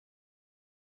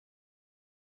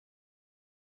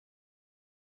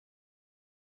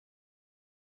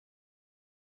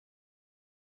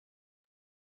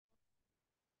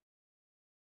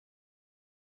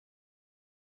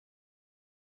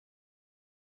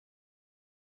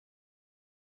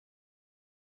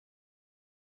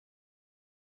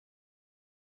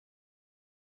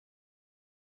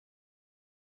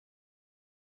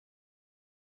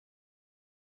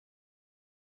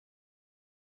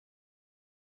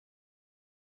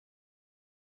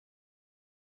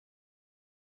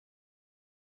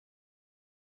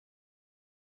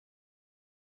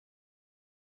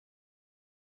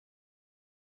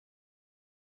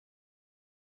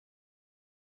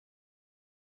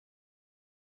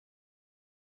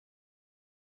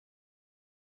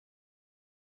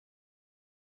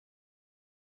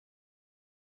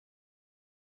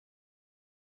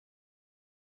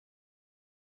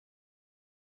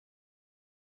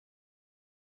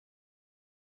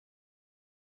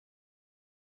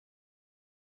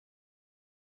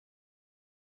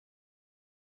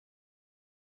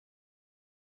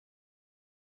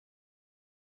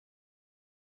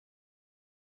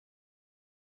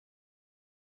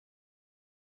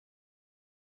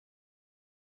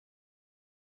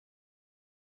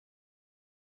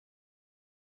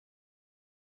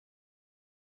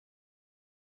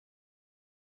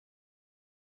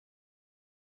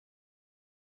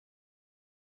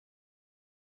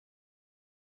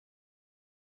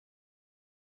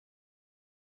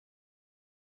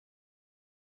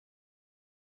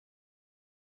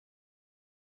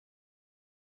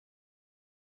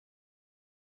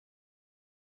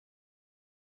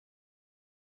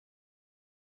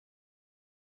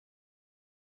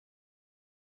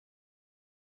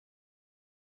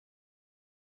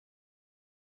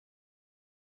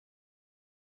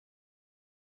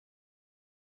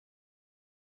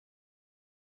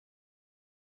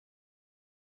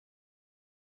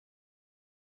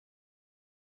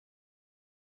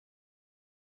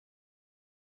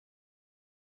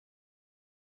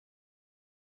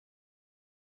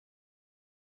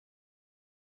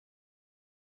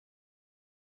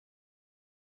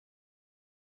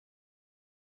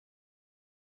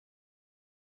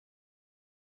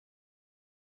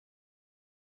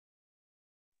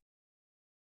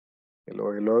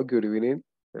Hello, hello, good evening.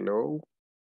 Hello.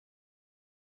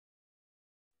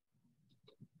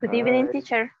 Good evening, Hi.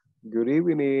 teacher. Good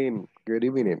evening. Good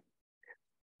evening.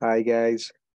 Hi, guys.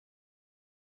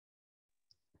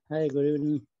 Hi, good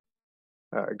evening.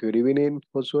 Good evening,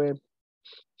 Josue.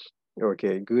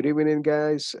 Okay, good evening,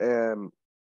 guys.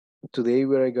 Today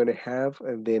we are going to have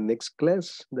the next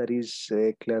class, that is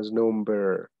class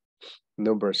number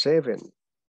 7.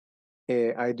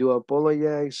 I do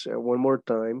apologize one more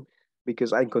time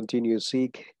because I continue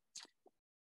sick.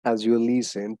 As you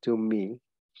listen to me,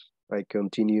 I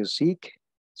continue sick,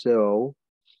 so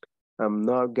I'm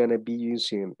not gonna be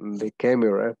using the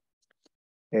camera,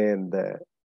 and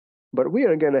but we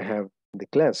are gonna have the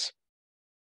class,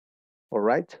 all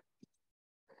right?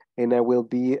 And I will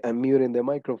be muting the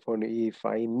microphone if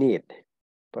I need,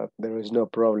 but there is no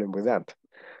problem with that.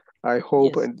 I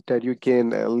hope Yes. that you can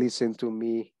listen to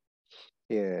me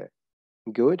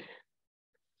good,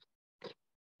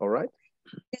 all right?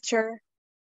 Teacher.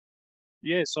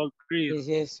 Yes, all clear.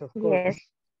 Yes, of course. Yes.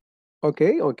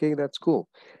 Okay, that's cool.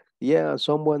 Yeah,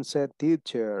 someone said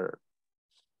teacher.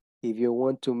 If you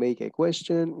want to make a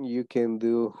question, you can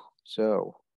do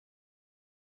so.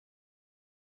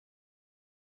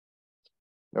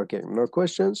 Okay, no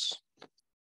questions?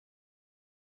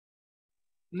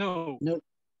 No.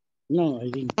 No, I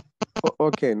didn't.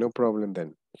 Okay, no problem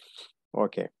then.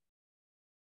 Okay.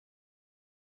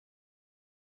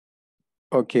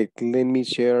 Okay, let me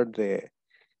share the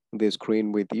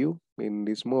screen with you in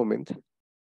this moment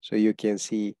so you can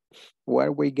see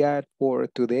what we got for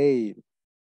today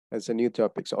as a new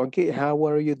topics. Okay, how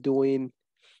are you doing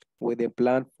with the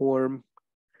platform,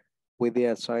 with the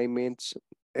assignments?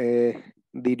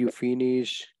 Did you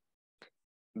finish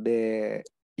the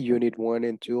unit 1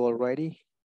 and 2 already?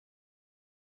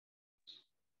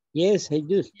 Yes, I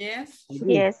do. Yes. I do.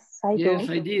 Yes, I Yes,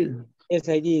 do. I did. Yes,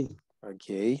 I did.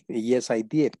 Okay, yes, I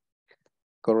did.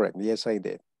 Correct, yes, I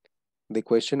did. The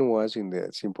question was in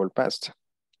the simple past.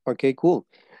 Okay, cool.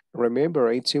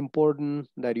 Remember, it's important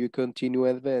that you continue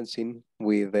advancing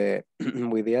with the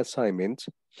with the assignments,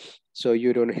 so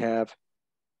you don't have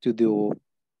to do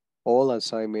all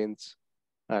assignments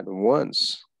at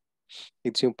once.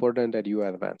 It's important that you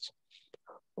advance.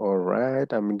 All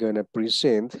right, I'm gonna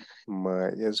present my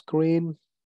screen.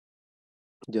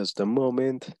 Just a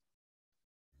moment.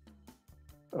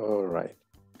 All right.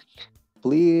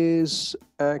 Please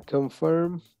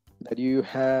confirm that you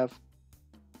have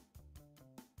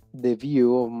the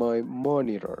view of my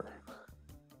monitor.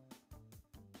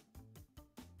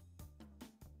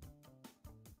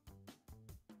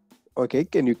 Okay,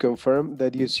 can you confirm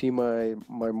that you see my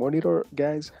monitor,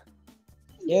 guys?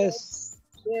 Yes.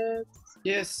 Yes.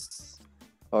 Yes.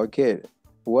 Okay,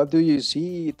 what do you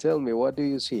see? Tell me, what do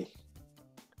you see?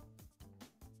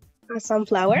 A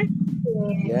sunflower.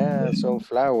 Yeah,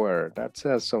 sunflower. That's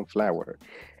a sunflower.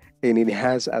 And it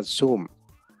has a zoom.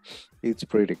 It's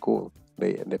pretty cool,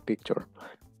 the picture.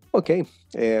 Okay,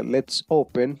 let's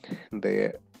open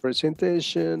the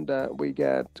presentation that we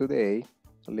got today.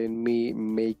 Let me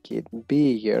make it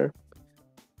bigger.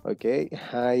 Okay,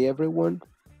 hi everyone.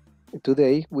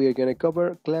 Today we are gonna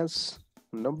cover class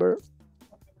number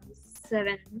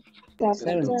 7.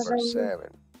 number 7.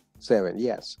 7,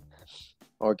 yes.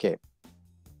 Okay,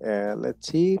 let's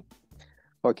see.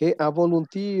 Okay, a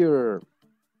volunteer.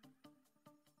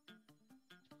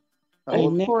 A I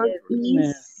volunteer.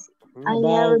 never I about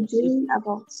never dreamed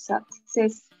about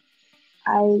success.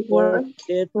 I worked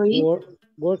for it.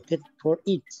 worked for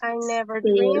it. I never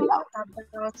dreamed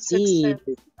about See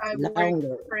success. I worked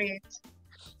louder. for it.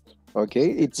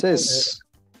 Okay, it says,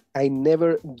 I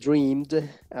never dreamed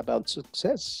about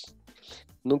success.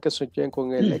 Nunca soñé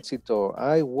con el éxito.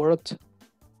 I worked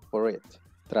for it.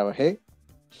 Trabajé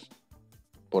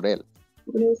por él.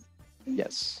 Yes.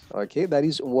 Yes, okay, that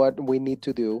is what we need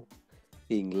to do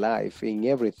in life, in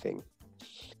everything.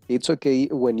 It's okay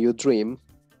when you dream,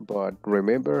 but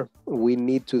remember, we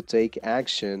need to take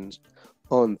actions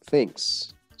on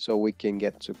things so we can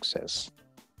get success.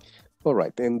 All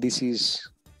right, and this is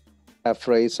a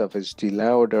phrase of Estee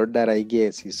Lauder that I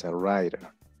guess is a writer.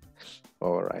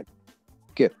 All right,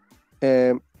 good.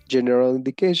 General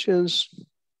indications,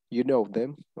 you know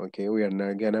them. Okay, we are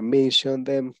not gonna mention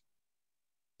them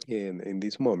in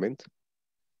this moment.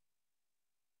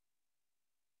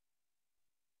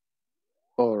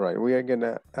 All right, we are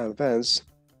gonna advance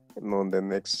on the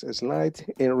next slide.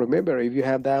 And remember, if you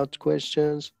have doubts,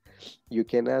 questions, you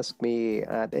can ask me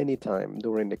at any time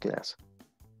during the class.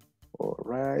 All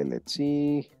right, let's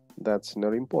see. That's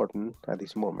not important at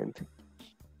this moment.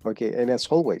 Okay, and as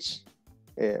always,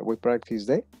 we practice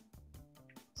the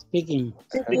Speaking.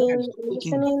 Speaking,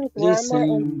 listening, grammar,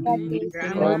 and practice.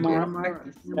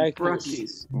 Grammar, Okay.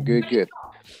 practice. Good, good.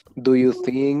 Do you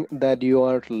think that you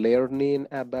are learning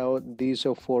about these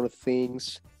or four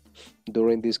things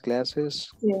during these classes?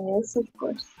 Yes, of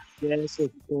course. Yes,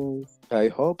 of course. I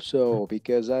hope so,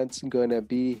 because that's gonna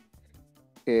be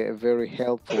very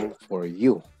helpful for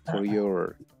you, for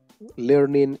your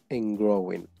learning and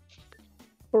growing.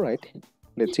 All right,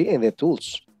 let's see. And the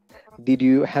tools.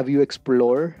 Have you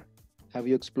explored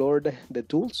the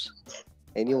tools?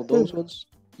 Any of those ones?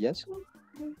 Yes?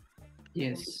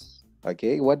 Yes.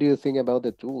 Okay, what do you think about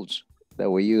the tools that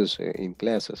we use in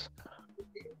classes?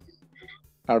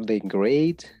 Are they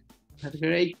great?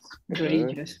 Great. Great,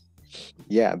 Uh, yes.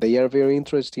 Yeah, they are very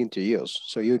interesting to use.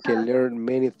 So you can learn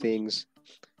many things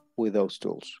with those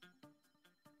tools.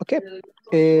 Okay,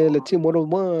 let's see, model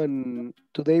one.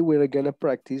 Today we're gonna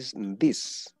practice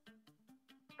this.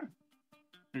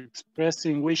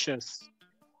 Expressing wishes.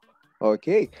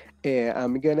 Okay,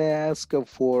 I'm gonna ask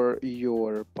for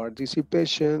your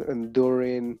participation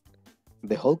during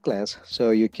the whole class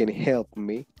so you can help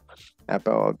me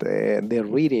about the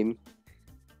reading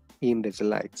in the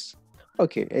slides.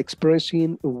 Okay,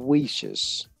 expressing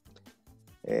wishes.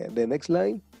 The next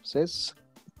line says,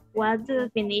 What's the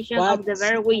definition of the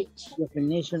verb wish?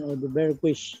 Definition of the verb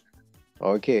wish.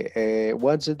 okay,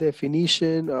 what's the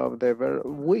definition of the verb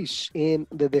wish? And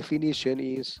the definition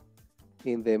is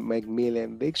in the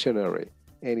Macmillan Dictionary,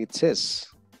 and it says,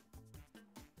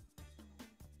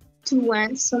 To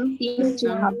want something to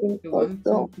happen,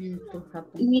 although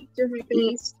it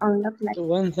is unlikely. To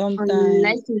want sometimes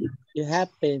Unlikely. to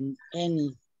happen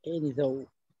any though.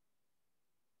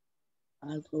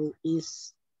 Although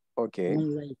is okay,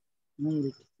 unlikely.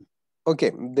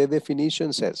 okay, the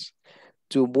definition says,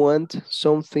 to want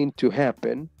something to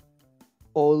happen,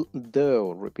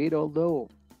 although, repeat, although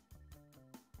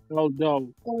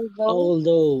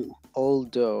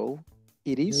Although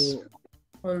it is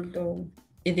Although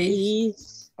it it is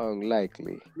is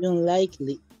unlikely.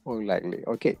 unlikely.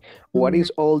 Okay, what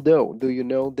is although? Do you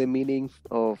know the meaning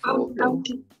of although?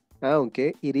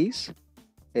 Okay, it is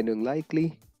and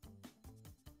unlikely.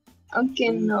 Okay,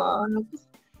 no.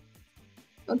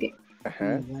 Okay.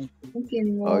 Unlikely. Okay,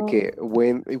 no. Okay,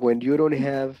 when you don't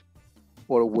have,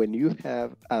 or when you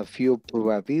have a few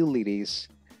probabilities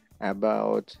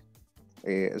about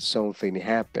something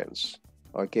happens.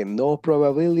 Okay, no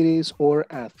probabilities or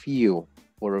a few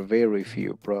or very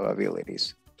few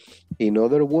probabilities. In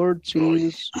other words,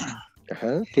 is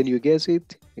can you guess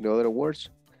it? In other words,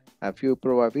 a few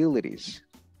probabilities.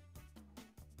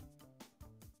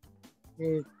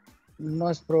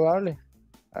 Most probably.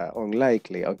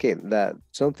 Unlikely. Okay, that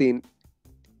something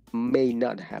may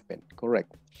not happen.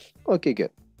 Correct. Okay,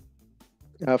 good.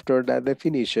 After that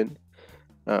definition,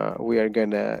 we are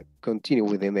gonna continue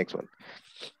with the next one.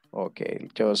 Okay,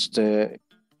 just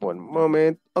one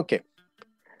moment. Okay.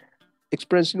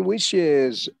 Expressing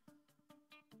wishes.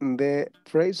 The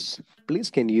phrase, please,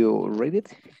 can you read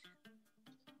it?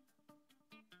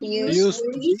 Use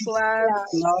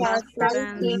Past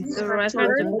tense to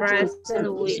refer to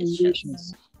present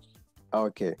wishes.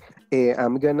 Okay,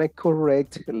 I'm gonna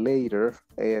correct later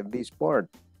this part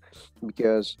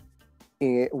because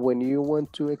when you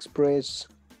want to express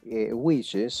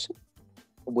wishes,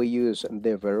 we use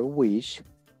the verb wish.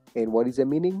 And what is the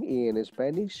meaning in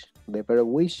Spanish? The verb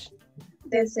wish?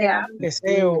 Desea.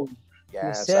 Deseo.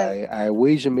 Yes, Deseo. I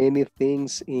wish many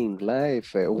things in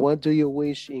life. What do you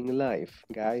wish in life,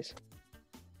 guys?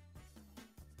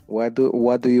 What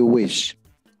do you wish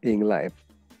in life?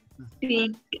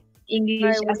 Speak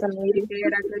English as a native.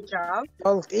 Get a good job.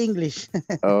 Talk English.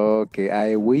 Okay,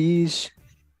 I wish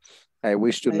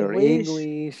to I learn wish.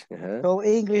 English. Talk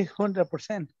English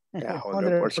 100%. Yeah,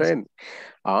 100%.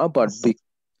 But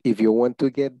if you want to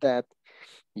get that,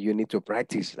 you need to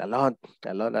practice a lot.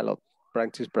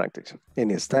 Practice,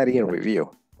 and study and review.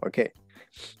 Okay.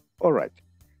 All right.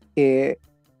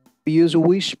 Use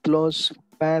wish plus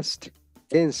past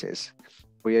tenses.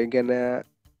 We are gonna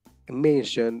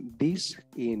mention this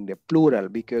in the plural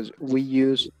because we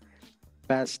use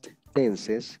past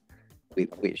tenses with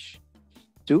wish.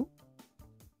 To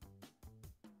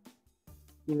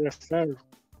Refer to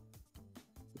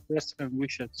present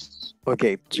wishes.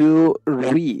 okay, to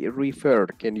refer.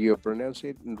 Can you pronounce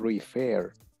it?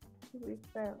 Refer.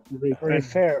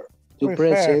 Refer. To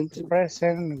present.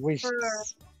 Present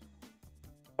wishes.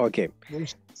 Okay.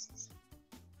 Wishes.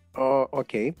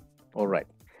 Okay. All right.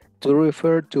 To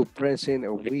refer to present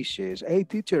wishes. Hey,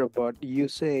 teacher, but you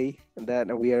say that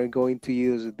we are going to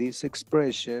use this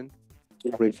expression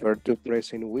to refer to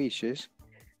present wishes,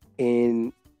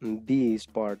 and this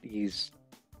part is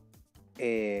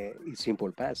is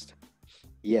simple past.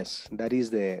 Yes, that is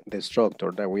the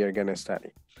structure that we are gonna study.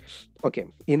 Okay,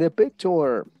 in the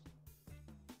picture,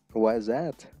 what's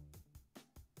that?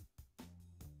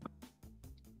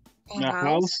 A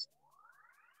house.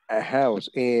 A house.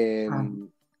 And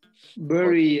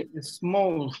Very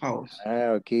small house.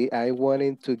 okay, I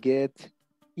wanted to get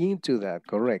into that.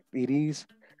 Correct. It is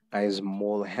a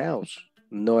small house,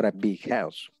 not a big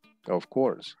house, of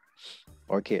course.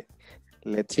 Okay,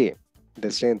 let's see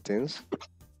the sentence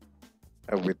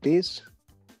with this.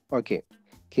 Okay,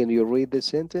 can you read the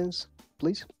sentence,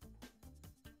 please?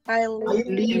 I I live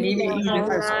live in a small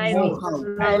house.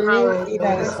 I live in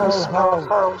a small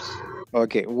house.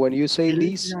 Okay, when you say I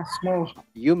live this, in a small house.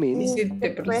 you mean, This is the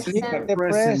The present.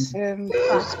 present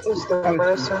is the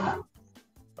present.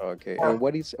 okay, and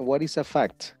what is a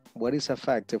fact? What is a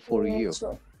fact for you?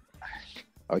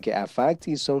 Okay, a fact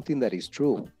is something that is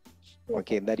true.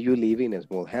 Okay, that you live in a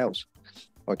small house.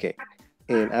 Okay,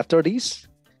 and after this,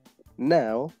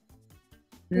 now,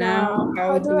 Now,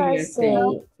 how do you say?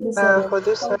 How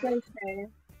do I say?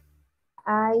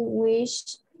 I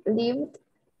wish lived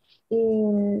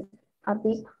in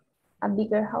a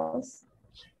bigger house.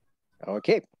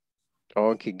 okay,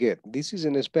 okay, good. This is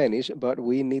in Spanish, but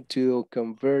we need to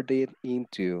convert it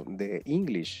into the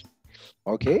English.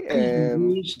 Okay,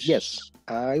 wish. yes,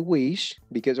 I wish,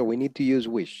 because we need to use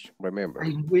wish, remember.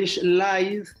 I wish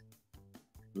life.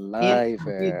 Live,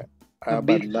 a but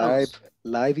big live, house.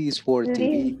 live is for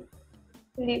TV.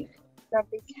 Live a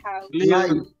big house.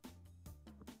 Life.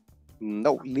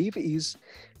 No, live is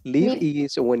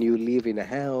when you live in a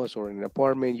house or in an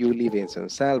apartment, you live in San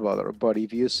Salvador. But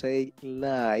if you say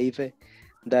live,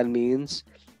 that means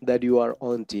that you are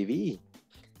on TV.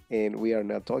 And we are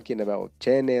not talking about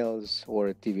channels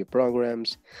or TV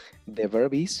programs. The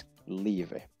verb is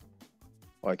live.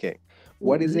 Okay.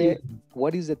 What is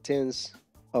the tense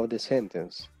of the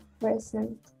sentence?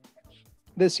 Present.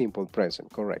 The simple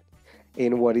present, correct.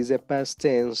 And what is the past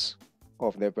tense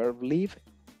of the verb live?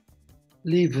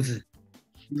 Lived.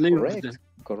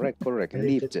 Correct.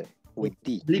 Lived with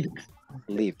D. Lived.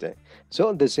 Lived.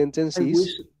 So the sentence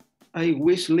is. I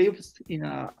wish lived in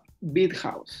a big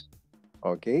house.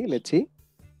 Okay, let's see.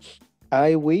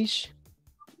 I wish.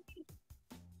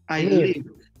 I live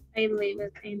I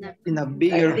live in a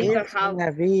bigger house. In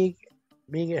a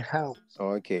bigger house.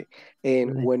 Okay,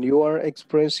 and when you are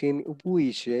expressing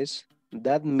wishes,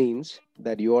 that means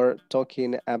that you are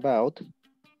talking about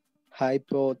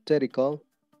hypothetical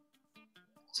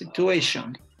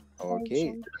situation.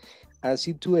 Okay, a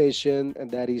situation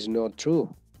that is not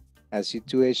true, a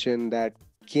situation that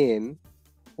can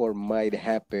or might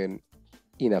happen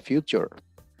in a future,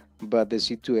 but the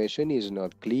situation is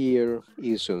not clear,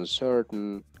 is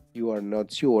uncertain, you are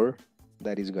not sure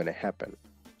that is going to happen.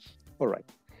 All right,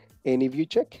 and if you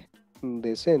check,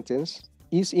 the sentence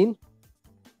is in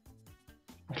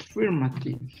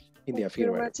Affirmative. in the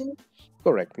affirmative.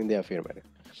 Correct, in the affirmative.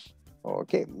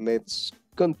 Okay, let's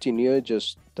continue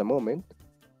just a moment.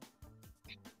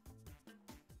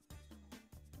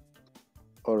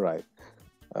 All right,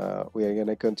 we are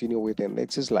gonna continue with the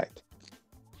next slide.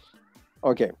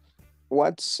 Okay,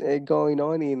 what's going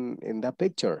on in that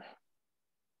picture?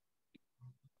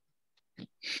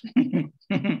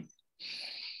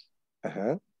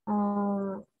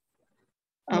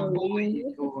 A boy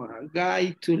or a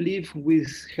guy to live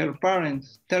with her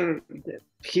parents,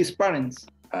 his parents.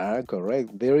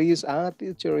 Correct. There is a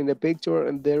teacher in the picture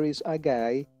and there is a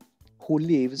guy who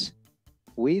lives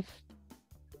with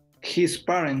his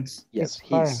parents. Yes,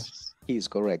 he's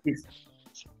correct. His.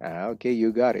 Okay,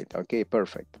 you got it. Okay,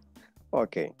 perfect.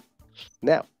 Okay,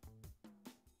 now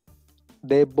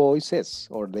the boy says,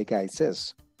 or the guy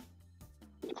says,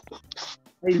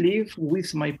 I live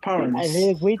with my parents. I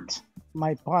live with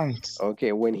my parents.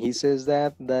 Okay, when he says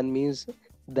that, that means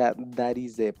that that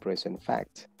is the present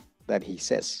fact that he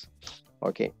says.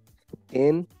 Okay,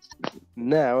 and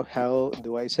now how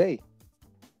do I say?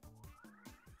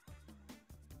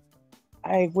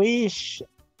 I wish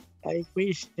I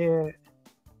wish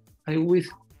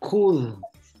could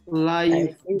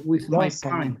live with my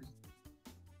parents.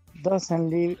 Doesn't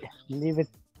live it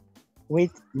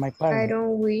with my parents. I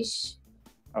don't wish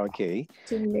Okay.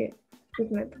 to live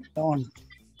with my parents.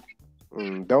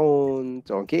 Don't.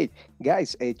 Okay,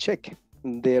 guys, check.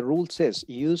 The rule says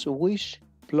use wish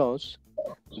plus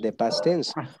the past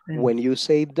tense. When you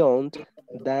say don't,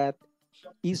 that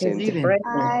isn't.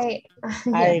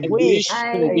 I wish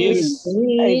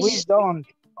don't.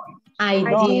 I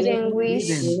didn't wish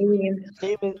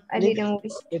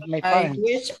with my I parents.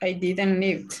 wish I didn't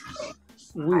live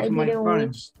I didn't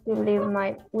wish to live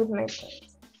with my parents.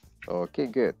 Okay,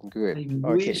 good, good. I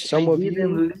Okay, wish some I of you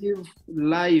didn't live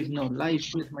life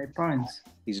with my parents.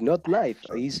 is not life,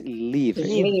 is live.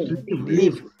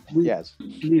 Live. Yes,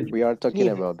 Live. we are talking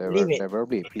Live, about live it. the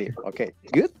verb live. Okay,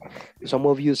 good. Some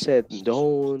of you said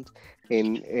don't,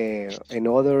 and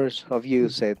others of you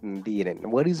said didn't.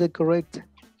 What is the correct?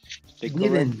 The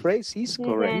correct Didn't. phrase is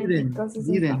correct.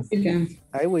 Didn't.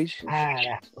 I wish.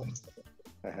 Ah,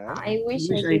 I wish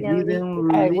Wish I didn't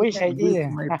live. I live wish I with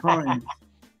didn't. my parents.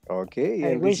 Okay, I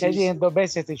and wish this I is didn't. Dos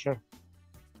veces, teacher.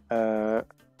 uh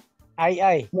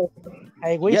I wish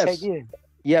I yes, didn't.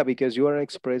 yeah, because you are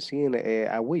expressing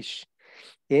a wish,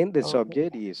 and the Oh,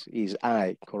 subject is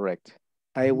I. Correct.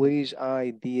 I wish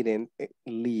I didn't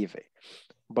leave.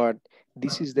 But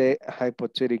this is the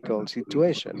hypothetical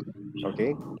situation,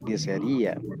 okay?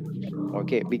 Desearía,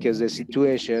 okay? Because the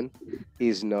situation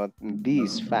is not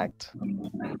this fact,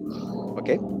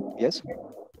 okay? Yes?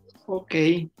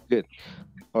 Okay. Good.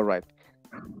 All right.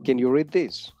 Can you read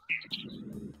this?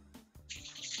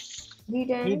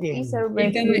 Didn't is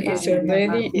Didn't is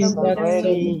already Is in that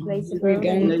already so we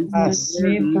don't past.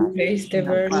 need to place the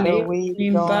verb So live we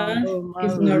in past don't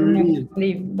is normal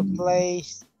live. to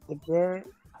place the verb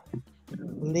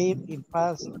live in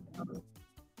past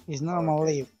is normal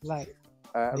live. Like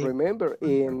live. Remember,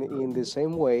 in the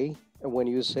same way, when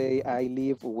you say I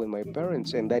live with my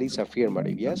parents, and that is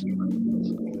affirmative, yes?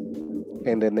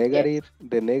 And the negative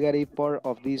part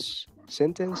of this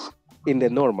sentence in the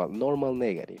normal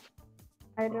negative.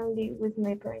 I don't live with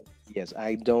my parents. Yes,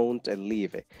 I don't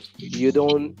live. You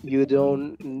don't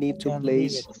need to Don't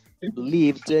leave place it.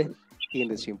 lived in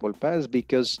the simple past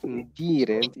because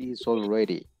didn't is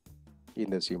already in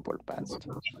the simple past.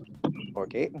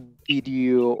 Okay, did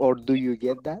you or do you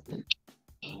get that?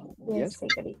 Yes, I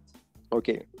got it.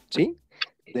 Okay, see,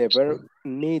 the verb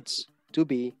needs to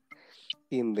be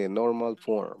in the normal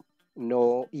form,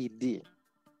 no ed,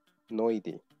 no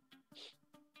ed.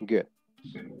 Good.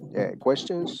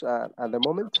 Questions at the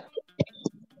moment?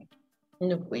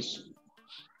 No question.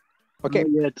 Okay.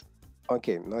 Not yet.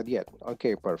 Okay, not yet.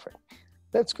 Okay, perfect.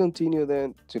 Let's continue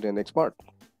then to the next part.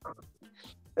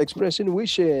 Expressing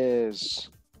wishes.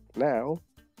 Now,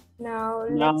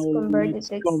 Let's convert the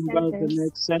let's next convert the sentence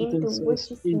next into sentences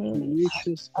wishes in into English.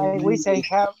 wishes I in wish I English.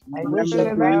 have. I wish I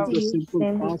Remember have to use the simple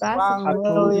Simple past past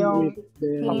according $1 with the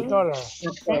million of dollars.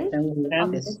 tense of the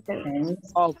tense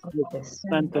sentence. of the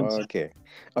sentence. okay.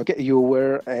 Okay, you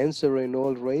were answering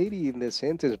already in the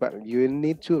sentence, but you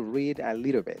need to read a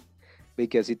little bit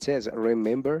because it says,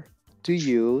 remember to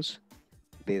use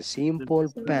the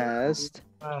simple past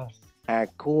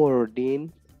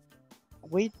according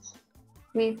With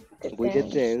With with the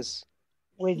tense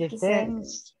the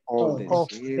tense of the of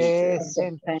the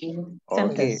sentence. sentence.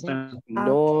 Okay, Sentence.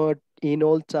 not in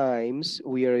all times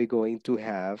we are going to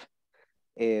have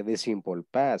the simple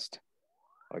past.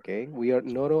 Okay, we are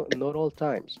not all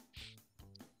times.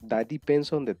 That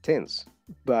depends on the tense.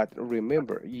 But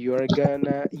remember, you are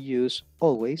gonna use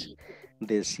always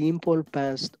the simple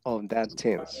past of that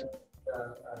tense.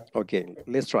 Okay,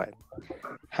 let's try it.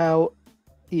 How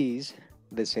is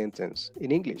the sentence in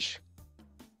English?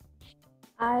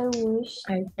 I wish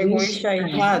I wish I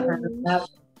had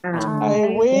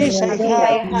I wish I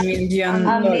had $1 million.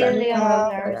 $1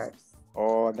 million.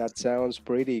 Oh, that sounds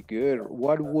pretty good.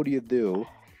 What would you do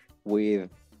with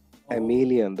 $1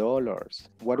 million?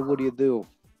 What would you do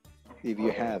if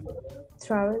you had?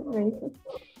 Travel.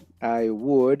 I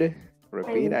would,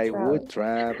 repeat, I would I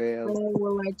travel.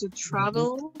 would like to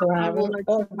travel. I would like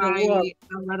to buy a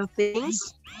lot of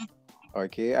things.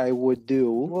 Okay, I would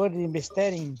do Would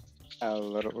investing. a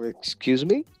lot of, excuse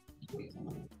me?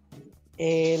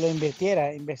 Lo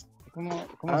invirtiera.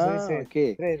 ¿Cómo se dice?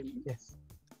 Okay. Yes.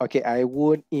 Okay, I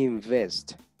would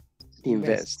invest.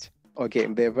 Invest. Okay,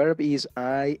 the verb is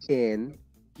I-N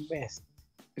Invest.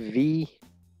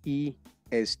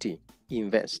 V-E-S-T.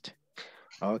 Invest.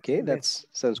 Okay, that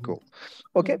sounds cool.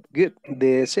 Okay, good.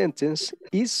 The sentence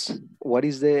is, what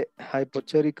is the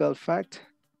hypothetical fact?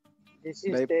 This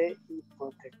is the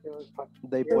hypothetical fact.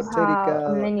 The To have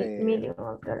hypothetical. many million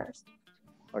of dollars.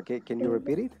 Okay, can you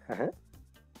repeat it?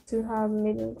 To have $1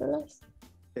 million.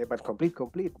 But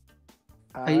complete.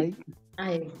 I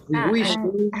wish I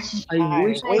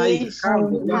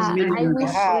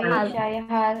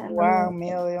had $1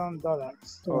 million.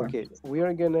 Okay, we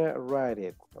are gonna write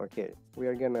it. Okay, we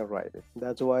are gonna write it.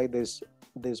 That's why this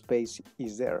space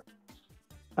is there.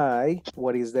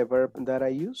 What is the verb that I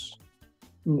use?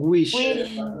 wish.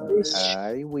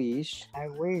 I wish. I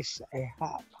wish I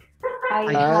had.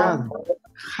 I have.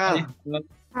 Have.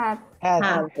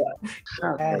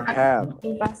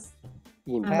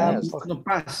 In No past.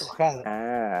 past.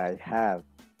 I have.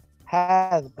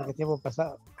 had, porque tiempo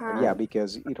pasado. Yeah,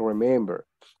 because it remember.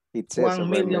 It says 1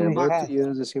 million remember baht. to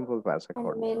use the simple past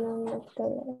according.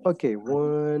 Okay,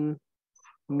 $1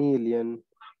 million.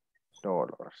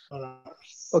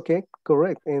 Okay,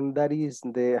 correct. And that is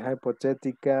the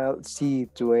hypothetical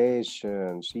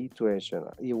situation.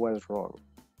 It was wrong.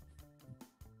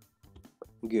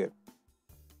 Good.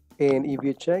 And if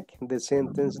you check the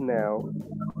sentence now,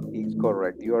 it's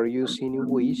correct. You are using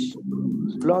wish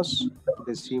plus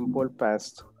the simple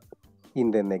past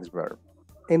in the next verb.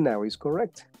 And now it's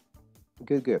correct.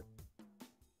 Good, good.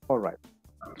 All right.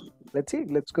 Let's see.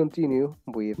 Let's continue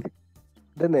with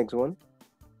the next one.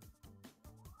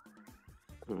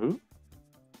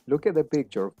 Look at the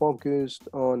picture. Focus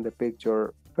on the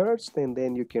picture first, and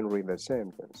then you can read the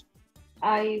sentence.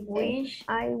 I wish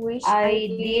I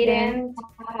didn't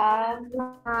have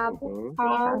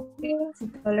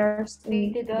 $50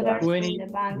 in the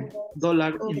bank.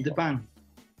 $20 in the bank.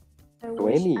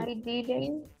 20. I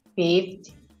didn't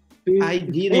 50. I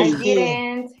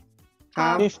didn't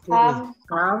have 50 $25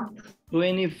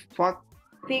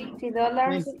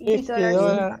 $50 in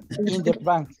the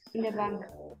bank. in the bank.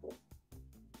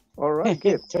 All right,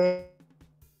 good. Okay.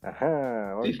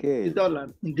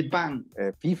 $50 in the bank.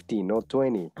 50, not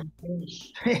 20.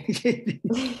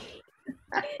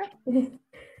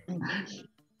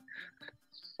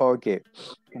 Okay,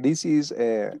 this is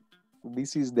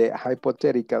the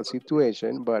hypothetical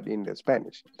situation, but in the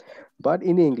Spanish. But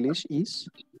in English is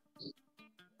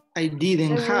I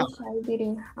didn't have. I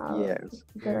didn't have. yes,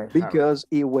 $50. because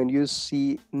when you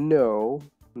see no,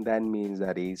 that means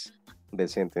that is the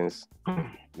sentence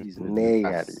is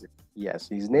negative. Yes,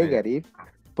 it's negative,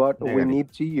 but we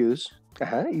need to use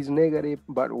it's negative,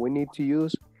 but we need to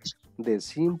use the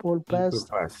simple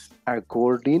past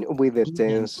according with the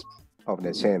tense of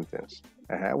the sentence.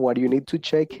 What you need to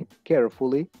check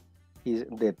carefully is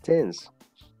the tense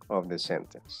of the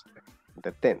sentence,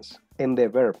 the tense, and the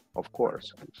verb, of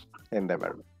course, and the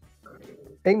verb.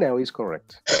 And now it's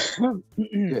correct.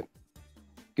 Good,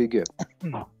 good, good.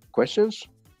 Questions?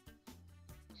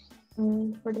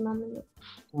 For the moment.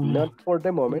 Not for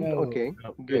the moment. No. Okay,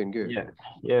 good, good. Yeah.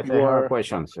 Yes, You I have are- a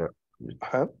question, sir.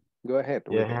 Go ahead.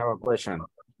 Yeah, I Ruben. have a question.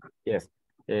 Yes.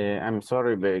 I'm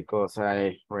sorry because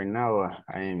right now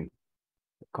I'm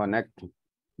connecting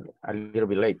a little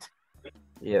bit late.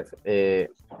 Yes.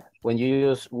 When you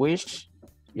use wish,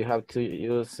 you have to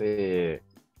use the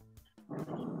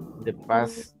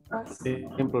past,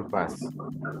 simple past.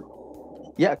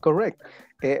 Yeah, correct.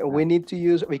 We need to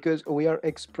use, because we are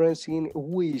expressing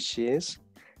wishes,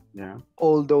 Yeah.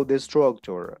 although the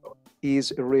structure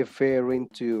is referring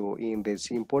to in the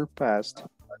simple past,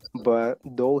 but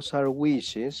those are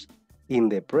wishes in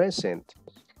the present.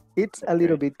 It's a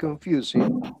little bit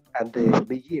confusing at the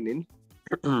beginning,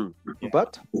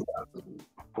 but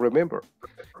remember,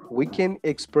 we can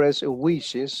express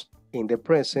wishes in the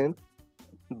present,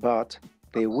 but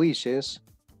the wishes,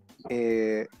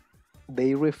 they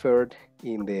referred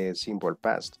in the simple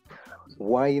past.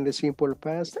 Why in the simple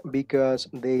past? Because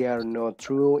they are not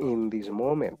true in this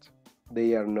moment.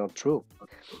 They are not true.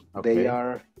 Okay. They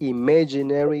are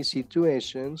imaginary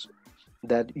situations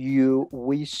that you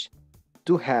wish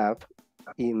to have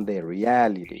in the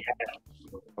reality.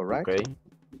 All right? Okay.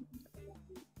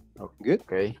 Good?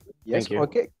 Okay. Yes, Thank you.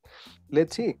 okay.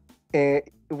 Let's see.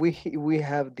 We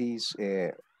have this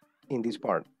in this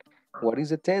part. What is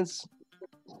the tense?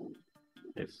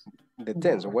 Yes. The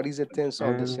tense. What is the tense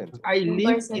of the sentence? I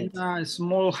live in a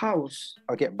small house.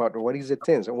 Okay, but what is the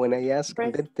tense? When I ask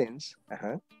the tense,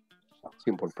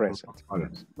 simple present.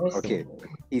 Okay,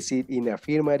 is it in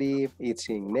affirmative, it's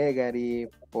in negative,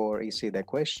 or is it a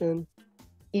question?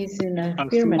 Is an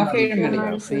affirmative.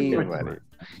 Affirmative.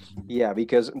 Yeah,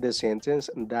 because the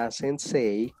sentence doesn't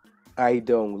say, I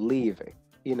don't live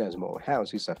in a small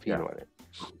house, it's affirmative.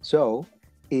 So,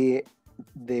 the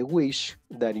wish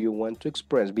that you want to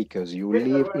express because you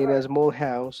live in a small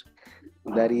house,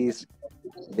 that is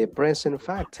the present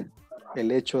fact, el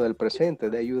hecho del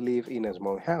presente, that you live in a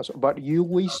small house, but you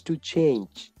wish to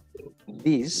change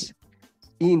this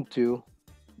into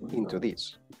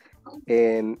this,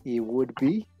 and it would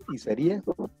be, y sería,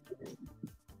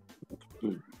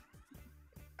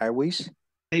 I wish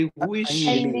I wish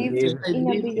I live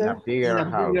in a bigger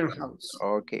house.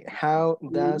 Okay, how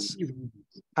does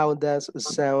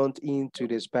sound into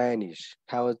the Spanish?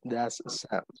 How does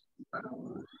sound?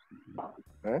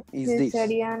 Is this?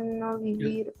 Desearía no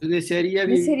vivir. Yo desearía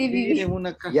vivir en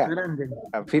una casa grande.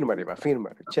 Affirmative,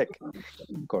 check.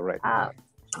 Correct.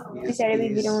 Desearía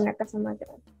vivir en una casa más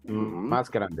grande.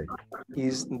 Más grande.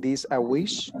 Is this a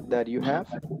wish that you have?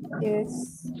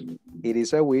 Yes. It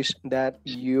is a wish that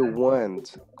you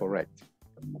want, correct.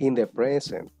 In the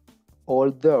present,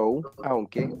 although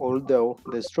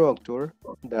the structure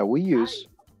that we use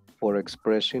for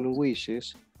expressing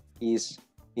wishes is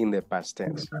in the past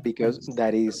tense, because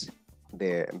that is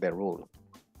the rule.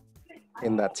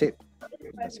 And that's it.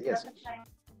 That's yes.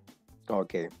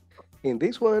 Okay. In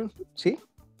this one, see?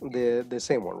 The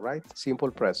same one, right? Simple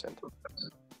present.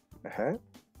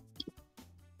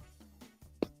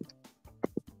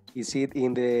 Is it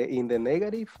in the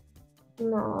negative?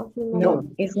 No. No,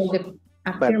 it's in the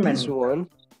But affirmative.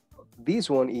 this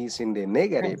one is in the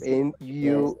negative, and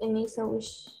you Yes, and it's a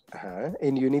wish.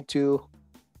 and you need to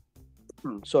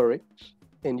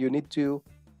and you need to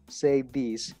say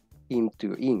this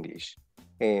into English.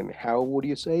 And how would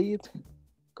you say it?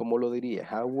 ¿Cómo lo diría?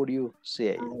 How would you say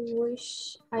it?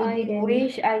 I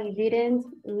wish I didn't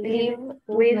live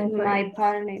with my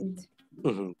parents.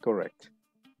 Correct.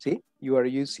 See, you are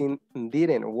using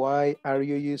didn't. Why are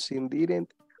you using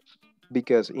didn't?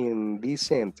 Because in this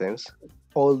sentence,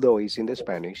 although it's in the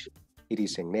Spanish, it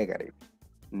is a negative.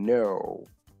 No.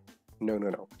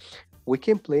 We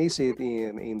can place it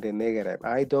in the negative.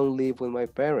 I don't live with my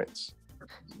parents.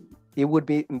 It would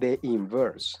be the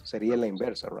inverse. Sería la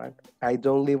inversa, right? I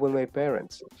don't live with my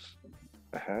parents.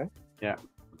 Yeah.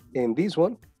 And this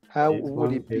one, how This would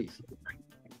one it be?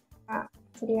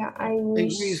 Sería I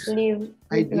wish live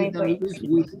I with my didn't parents. live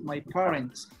with my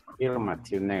parents.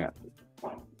 Affirmative negative.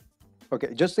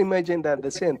 Okay, just imagine that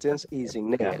the sentence is in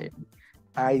negative.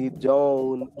 I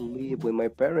don't live with my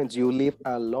parents. You live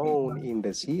alone in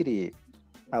the city.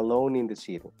 Alone in the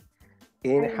city.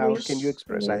 And how can you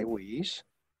express I wish?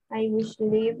 I wish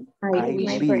live I with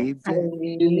my parents. lived.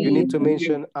 You need to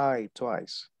mention I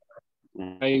twice.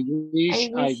 I wish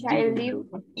I wish I did live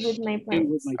with my live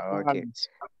with parents. my Okay. parents.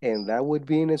 And that would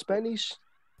be in Spanish?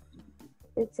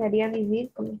 Sería vivir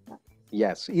con mis padres.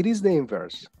 Yes, it is the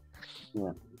inverse.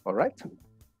 Yeah. All right?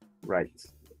 Right.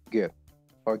 Good.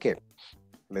 Okay,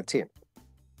 let's see.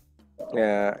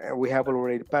 We have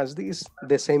already passed this,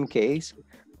 the same case,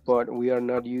 but we are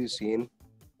not using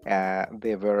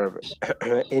the verb,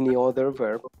 any other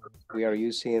verb. We are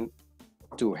using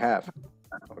to have.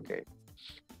 Okay.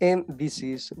 And this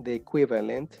is the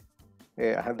equivalent,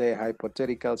 the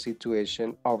hypothetical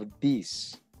situation of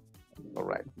this. All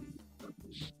right.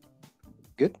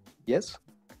 Good? Yes?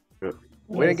 Good.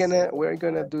 We're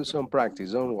gonna do some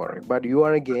practice, don't worry. But you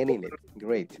are getting it.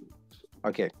 Great.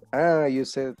 Okay. You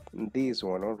said this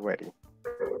one already.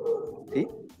 See?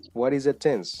 What is a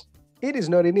tense? It is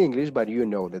not in English, but you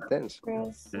know the tense. Yeah.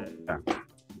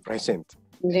 Present.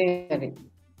 Negative.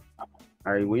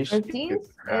 I wish Tense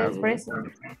is present.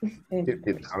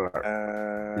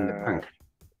 $50 in the bank.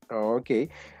 Okay.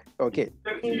 Okay.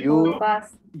 Simple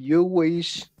past. You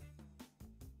wish.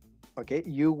 Okay.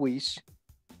 You wish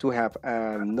to have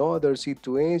another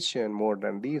situation more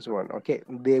than this one. Okay.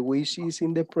 The wish is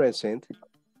in the present,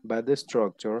 but the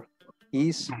structure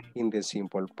is in the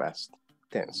simple past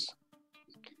tense.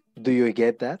 Do you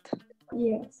get that?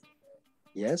 Yes.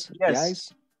 Yes, Yes.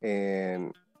 guys.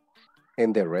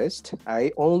 And the rest,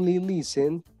 I only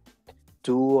listen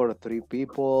 2 or 3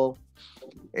 people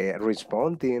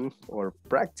responding or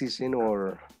practicing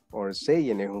or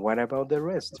saying, and what about the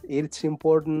rest? It's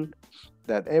important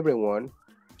that everyone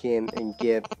can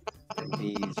get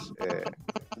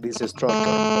this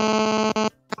structure.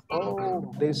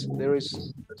 Oh, there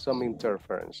is some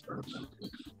interference.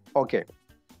 Okay,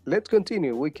 let's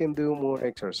continue. We can do more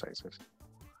exercises.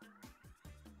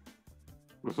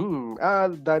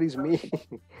 That is me.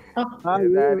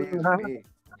 That is me.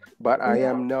 But I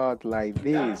am not like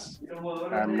this.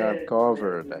 I'm not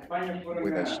covered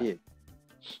with a sheet.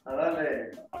 What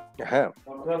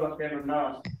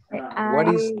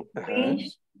is?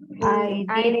 I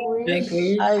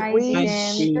didn't. I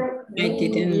wish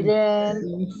didn't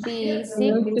be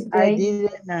sick I today.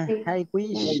 didn't. I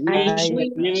wish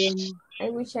I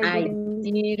wish I I didn't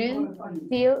didn't.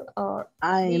 feel or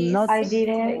I'm not I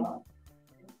didn't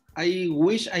I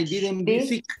wish I didn't be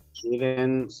sick.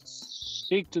 Didn't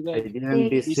Sick I today. didn't be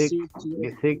Be sick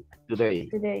sick today.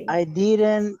 today. I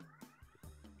didn't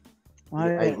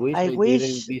I wish I I wish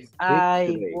didn't be sick I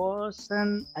today.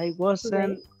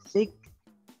 wasn't sick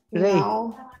today.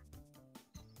 No.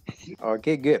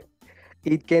 Okay, good.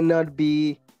 It cannot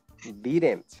be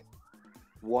didn't.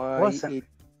 Why Wasn't. it?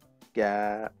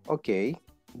 Okay,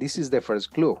 this is the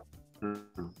first clue.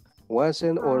 Mhm.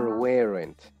 Wasn't or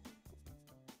weren't.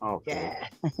 Okay.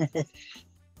 Yeah.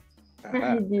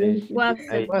 I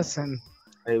Wasn't.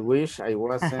 I wish I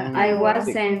wasn't I sick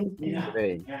wasn't.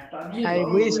 today. I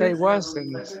wish I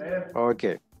wasn't.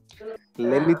 Okay,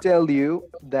 Let me tell you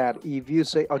that if you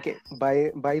say, okay,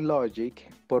 by logic,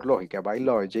 por lógica, by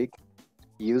logic,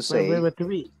 you say verb to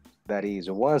be. that is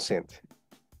wasn't.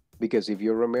 Because if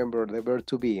you remember the verb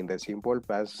to be in the simple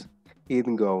past, it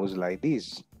goes like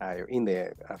this, in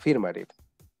the affirmative.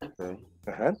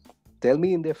 Okay. Tell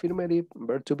me in the affirmative,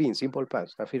 verb to be in simple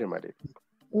past, affirmative.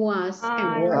 Was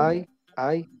and were. I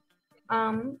I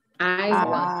am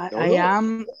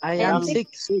sick.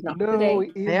 No,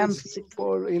 sick.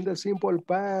 in the simple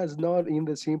past, not in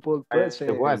the simple present.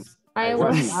 I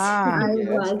was. Yes,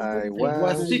 I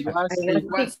was. sick.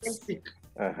 Sick.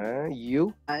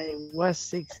 You. I was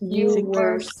sick. You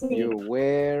were sick. You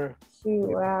were. She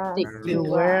was. You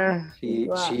were.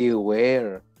 She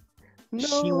were. No.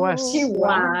 She was. He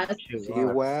was.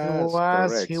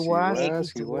 Correct. He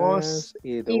was.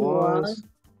 It was.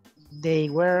 They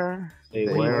were. We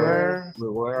were.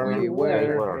 And you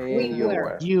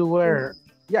were. You were.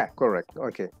 Yeah, correct.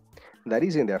 Okay. That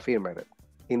is in the affirmative.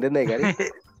 In the negative.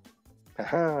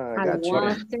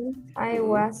 Gotcha. I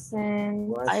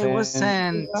wasn't. I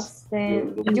wasn't.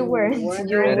 You weren't. You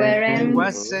weren't. He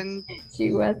wasn't.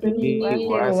 She wasn't. He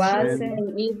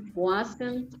wasn't. It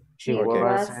wasn't. She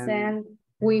wasn't.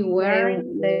 We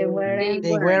weren't. They weren't.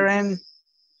 They weren't.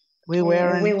 We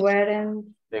weren't. We weren't.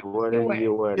 They weren't.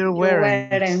 You weren't. You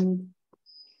weren't.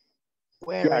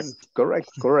 Yes,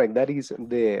 correct. That is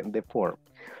the form.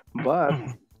 But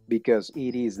because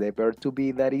it is the verb to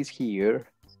be that is here,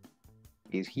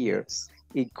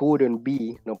 it couldn't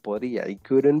be, no podía, it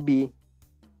couldn't be,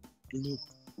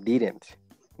 didn't.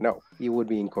 No, it would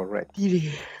be incorrect.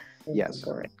 Yes,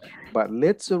 correct. But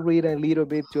let's read a little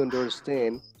bit to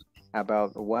understand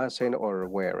about wasn't or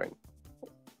weren't.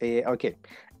 Okay,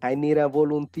 I need a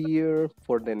volunteer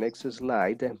for the next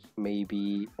slide.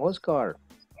 Maybe Oscar.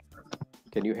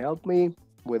 Can you help me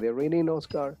with the reading,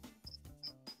 Oscar?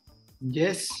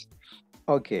 Yes.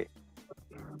 Okay.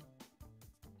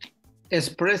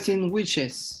 Expressing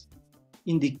wishes.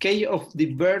 In the case of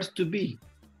the verb to be,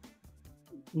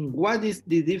 what is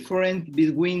the difference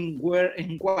between were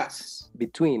and was?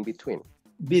 Between.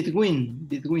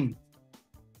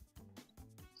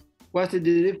 What is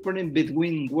the difference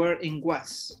between were and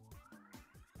was?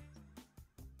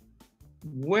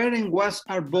 Were and was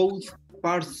are both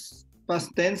past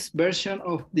tense version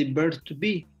of the verb to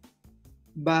be,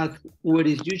 but were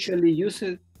is usually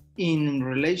used in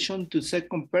relation to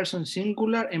second person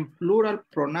singular and plural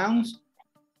pronouns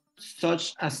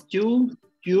such as you,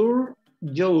 your,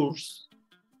 yours.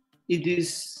 It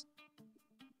is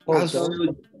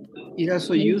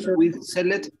also used with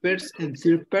select first and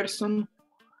third person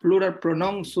plural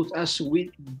pronouns such as with,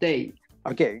 they.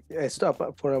 Okay,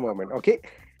 stop for a moment. Okay,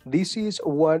 this is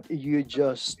what you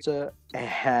just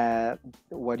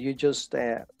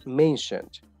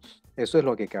mentioned. Eso es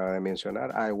lo que acaba de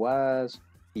mencionar. I was,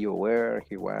 you were,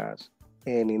 he was,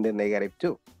 and in the negative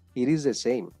too. It is the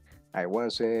same. I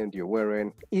wasn't, you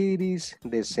weren't. It is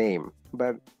the same,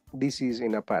 but this is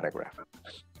in a paragraph.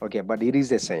 Okay, but it is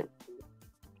the same.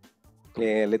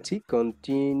 Let's see,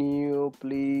 continue,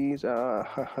 please.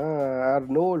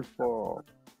 Arnulfo.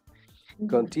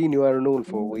 Continue,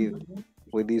 Arnulfo,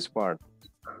 with this part.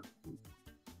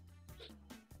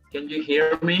 Can you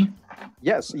hear me?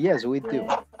 Yes, we do.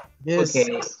 Yes.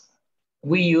 Okay.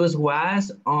 We use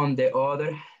was on the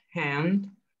other hand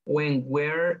when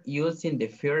we're using the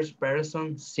first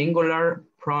person singular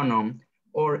pronoun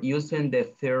or using the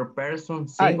third person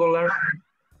singular.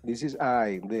 This is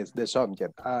I, the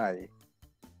subject, I.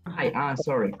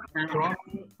 Sorry. Pronoun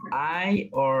I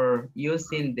or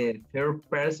using the third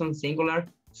person singular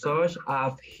such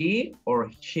as he or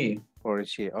she. Or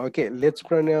she. Okay, let's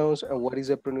pronounce what is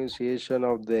the pronunciation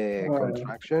of the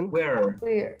contraction? Where.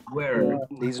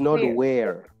 It's not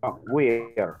where. Oh,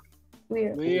 where.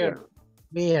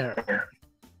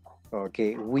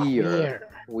 Okay,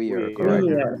 we're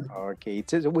correct. Okay, it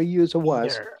says we use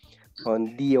was.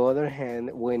 On the other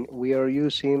hand, when we are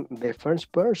using the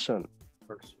first person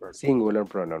singular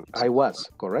pronoun, I was,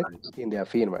 correct? In the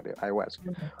affirmative, I was.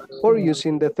 Or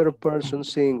using the third person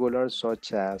singular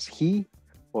such as he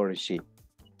or she.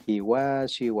 He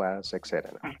was, she was,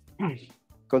 etc.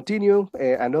 Continue.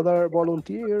 Another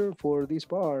volunteer for this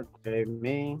part.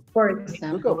 Me. For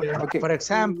example. Okay. For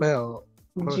example.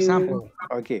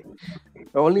 Okay.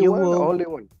 Only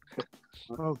one.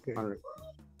 Okay.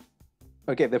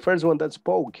 Okay, the first one that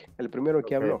spoke. El primero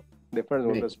que habló. The first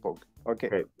one that spoke.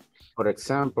 Okay. For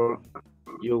example,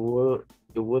 you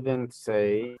wouldn't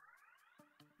say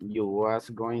you was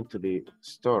going to the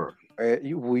store.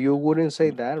 You wouldn't say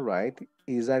that, right?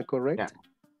 Is that correct? Yeah.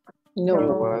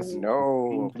 No.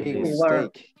 No, big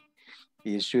mistake.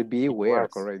 It should be where,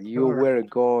 correct. You were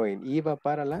going. Iba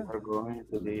para la? We're going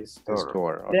to the The store.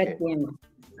 store, okay.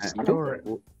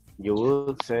 You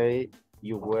would say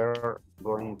you were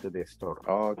going to the store.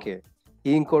 Okay.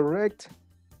 Incorrect.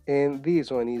 And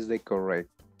this one is the correct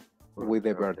with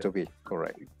the verb to be,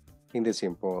 correct. In the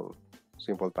simple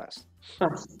past.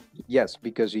 Yes,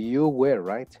 because you were,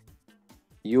 right?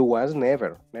 You was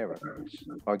never.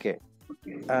 Okay.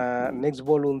 Next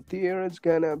volunteer is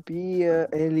gonna be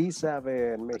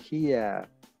Elizabeth Mejia.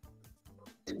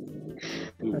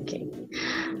 Okay.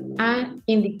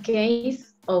 In the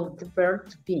case of the verb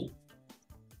to be,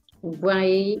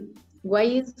 why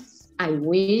is I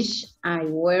wish I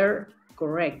were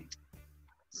correct?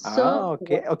 So,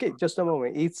 Okay, just a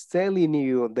moment. It's telling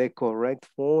you the correct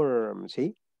form,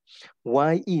 see?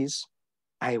 Why is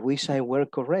I wish I were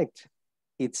correct?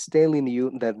 It's telling you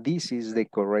that this is the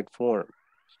correct form.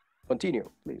 Continue,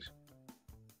 please.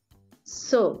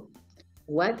 So,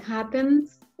 what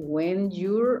happens when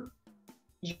you're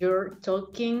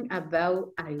talking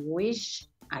about I wish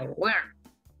I were?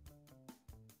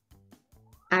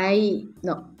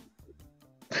 No.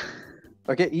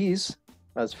 Okay, is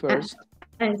as first.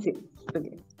 I see.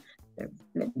 Okay.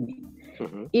 Let me.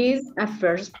 Is a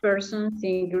first person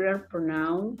singular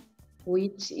pronoun,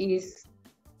 which is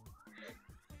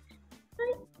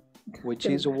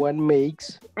one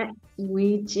makes.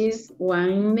 Which is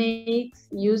one makes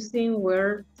using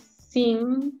word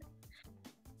seem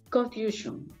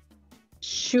confusion.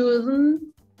 Shouldn't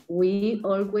we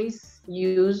always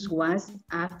use was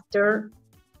after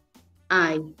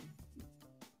I?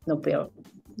 Nope.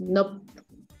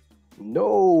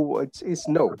 No, it's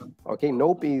nope. Okay,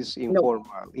 nope is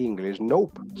informal English.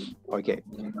 Nope. Okay.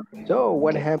 So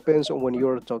what happens when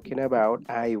you're talking about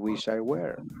I wish I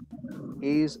were?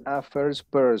 Is a first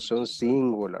person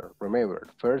singular. Remember,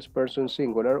 first person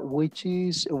singular, which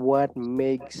is what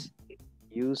makes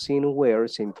using were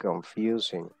seem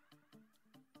confusing.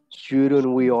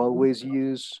 Shouldn't we always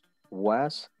use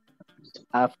was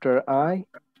after I?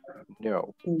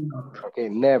 No. Okay,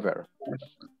 never.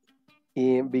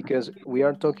 Because we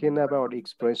are talking about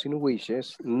expressing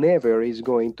wishes, never is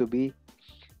going to be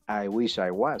I wish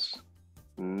I was.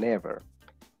 Never.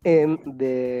 And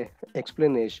the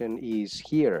explanation is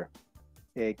here.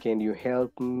 Can you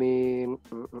help me?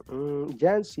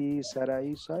 Jancy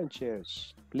Sarai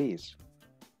Sanchez, please.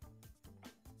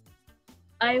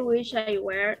 I wish I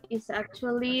were is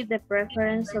actually the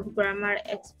preference of grammar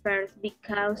experts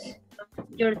because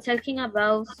you're talking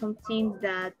about something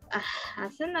that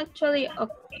hasn't actually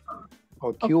occurred,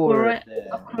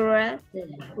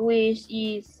 which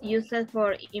is used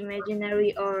for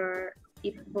imaginary or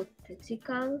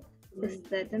hypothetical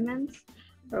statements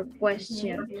or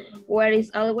question, where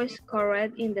is always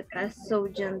correct in the past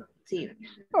subjunctive.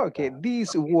 Okay,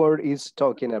 this word is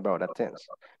talking about a tense,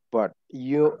 but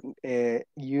you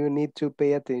need to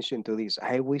pay attention to this.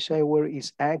 I wish I were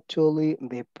is actually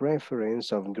the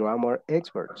preference of grammar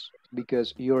experts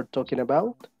because you're talking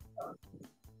about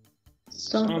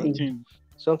something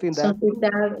that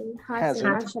hasn't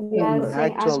actually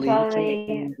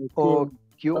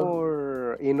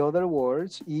occurred. In other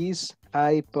words, is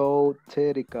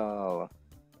hypothetical.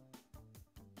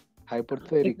 Or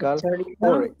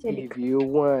if you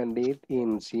want it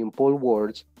in simple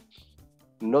words,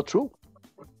 not true,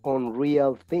 on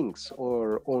real things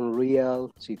or on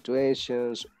real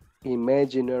situations,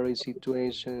 imaginary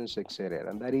situations, etc.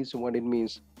 And that is what it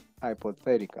means,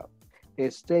 hypothetical.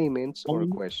 Statements or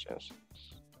questions.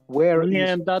 Only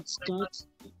in that case,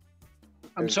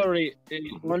 I'm sorry,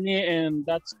 only in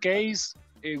that case,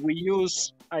 we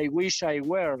use I wish I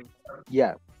were.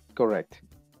 Yeah, correct.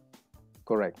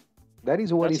 That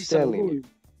is what it's telling you.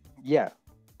 Yeah,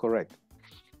 correct.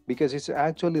 Because it's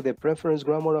actually the preference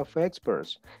grammar of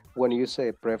experts. When you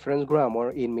say preference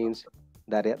grammar, it means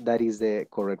that that is the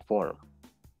correct form.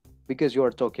 Because you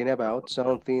are talking about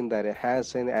something that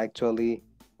hasn't actually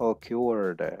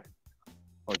occurred.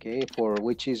 Okay, for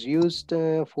which is used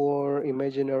for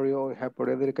imaginary or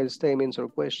hypothetical statements or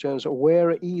questions,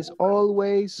 where is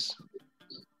always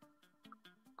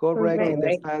correct in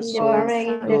the past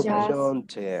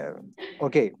subjunctive.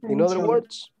 Okay, in other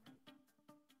words?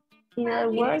 In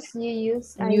other words, you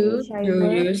use I wish I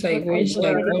were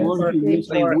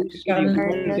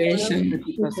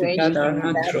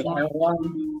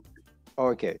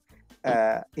Okay,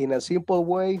 in a simple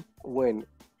way, when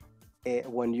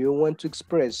you want to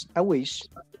express a wish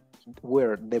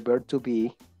where the verb to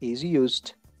be is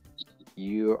used,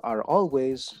 you are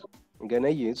always gonna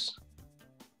use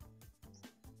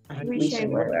I wish I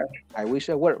were. I wish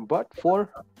I were, but for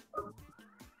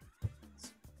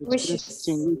Wishes.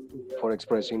 For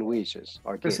expressing wishes.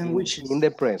 Okay. Present wishes. In the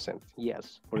present.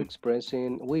 Yes. For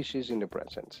expressing wishes in the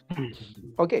present.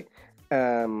 Okay.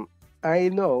 I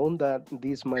know that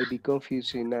this might be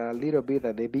confusing a little bit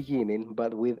at the beginning,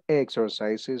 but with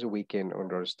exercises we can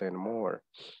understand more.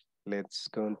 Let's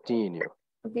continue.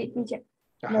 Okay, teacher.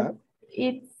 But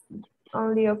it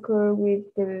only occur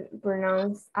with the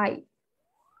pronouns I.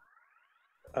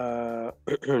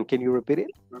 Can you repeat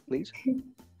it, please?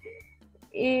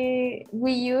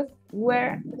 We use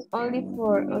were only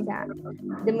for, o sea,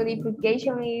 the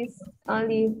modification is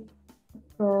only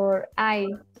for I,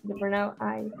 the pronoun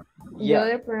I. The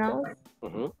other pronouns,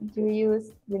 you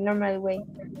use the normal way.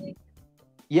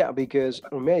 Yeah, because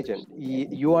imagine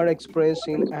you are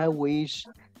expressing a wish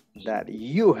that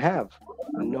you have,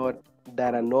 not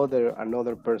that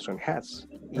another person has.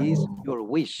 Is your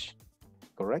wish,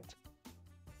 correct?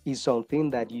 Is something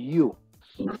that you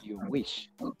wish.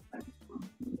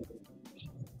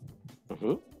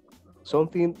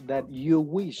 Something that you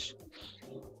wish.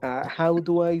 How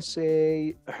do I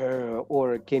say,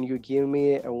 or can you give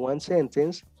me one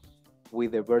sentence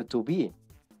with the verb to be?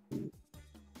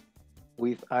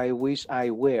 With I wish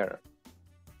I were.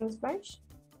 In Spanish?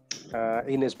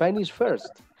 In Spanish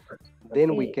first.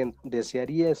 Then we can,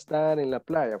 desearía estar en la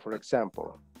playa, for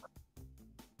example.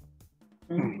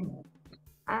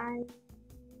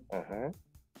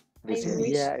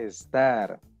 Desearía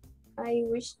estar. I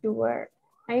wish you were.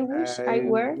 I wish I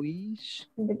were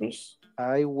on the beach.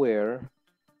 I were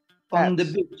on the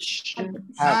beach.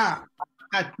 At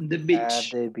the beach.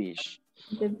 At the beach.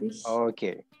 The beach.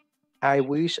 Okay. I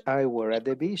wish I were at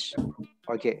the beach.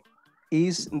 Okay.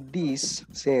 Is this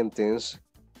sentence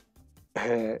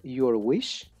your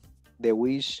wish? The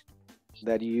wish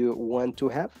that you want to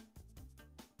have?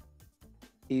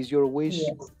 Is your wish?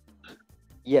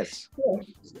 Yes.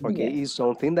 Okay, it's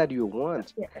something that you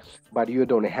want, but you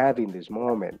don't have in this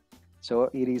moment.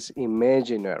 So it is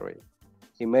imaginary.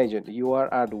 Imagine you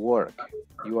are at work.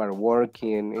 You are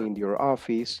working in your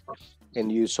office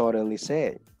and you suddenly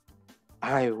say,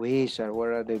 I wish I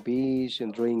were at the beach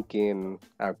and drinking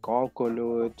a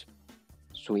coconut,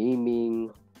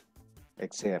 swimming,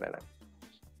 etc.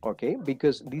 Okay,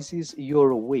 because this is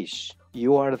your wish.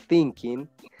 You are thinking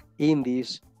in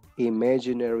this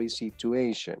imaginary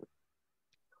situation.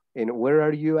 And where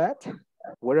are you at?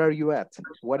 Where are you at?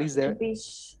 What is the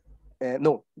beach?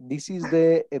 No, this is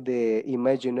the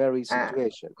imaginary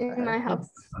situation. In my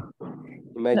house.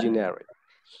 Imaginary.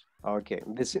 Okay,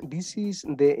 this is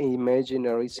the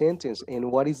imaginary sentence.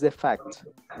 And what is the fact?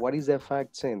 What is the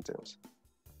fact sentence?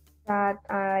 That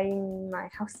I'm in my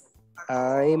house.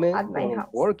 I'm at my house.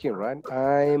 Working, right?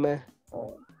 I'm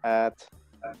at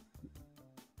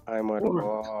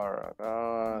work.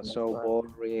 So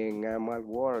boring. I'm at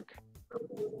work.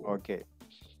 Okay.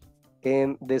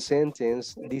 And the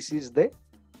sentence, this is the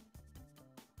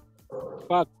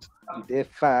fact. The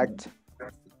fact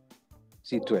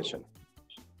situation.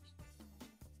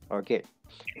 Okay.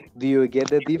 Do you get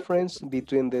the difference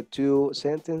between the two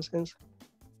sentences?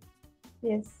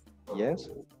 Yes. Yes.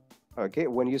 Okay.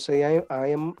 When you say I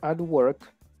am at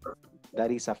work,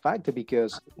 that is a fact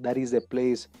because that is the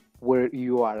place where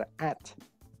you are at,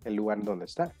 el lugar donde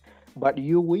está. But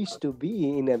you wish to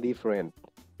be in a different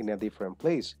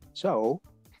place. So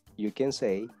you can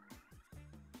say,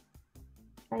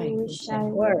 I wish I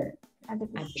were at the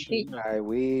beach. I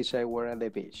wish I were at the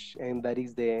beach. And that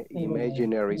is the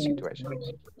imaginary situation.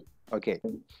 Okay.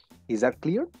 Is that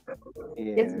clear?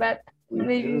 Yes, but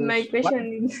maybe my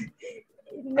question is,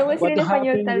 no voy a decir en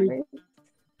español tal vez.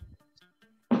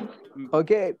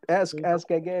 Okay, ask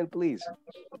again, please.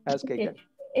 Ask again.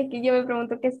 Es que yo me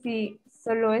pregunto que si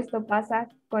solo esto pasa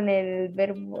con el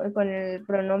verbo, con el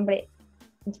pronombre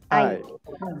I. Y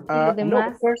los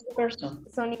demás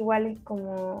son iguales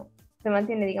como se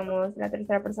mantiene, digamos, la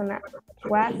tercera persona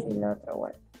was y el otro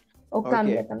was. O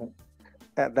cambia también.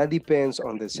 That depends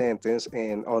on the sentence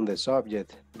and on the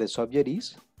subject. The subject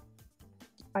is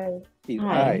I.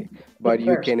 But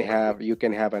you can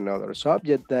have another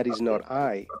subject that is not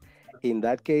I. In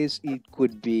that case, it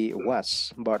could be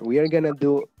was, but we are gonna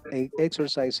do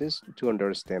exercises to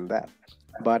understand that.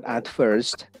 But at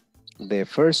first, the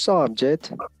first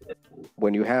subject,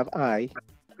 when you have I,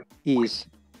 is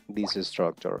this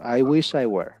structure. I wish I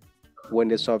were, when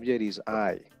the subject is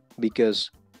I, because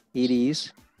it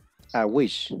is a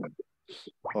wish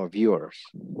of yours.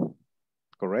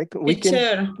 Correct? We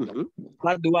can.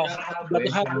 What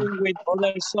happens with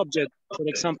other subject? For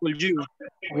example, you.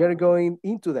 We are going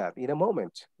into that in a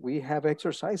moment. We have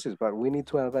exercises, but we need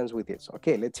to advance with this.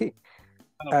 Okay, let's see.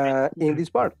 In this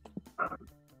part,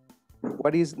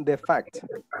 What is the fact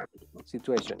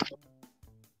situation?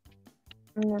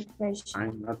 I'm not patient.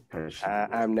 I'm not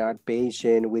patient. I'm not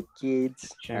patient with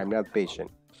kids. I'm not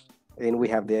patient. And we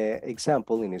have the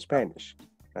example in Spanish.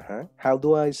 How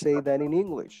do I say that in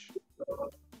English?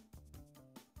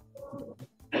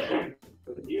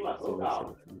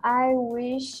 I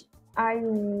wish I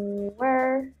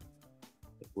were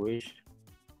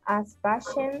as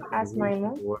patient as my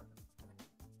mom.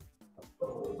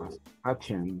 As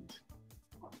patient,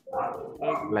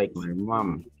 like my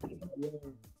mom.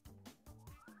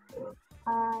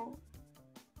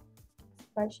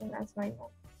 Patient as my mom.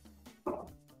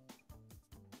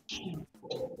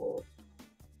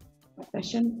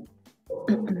 Passion.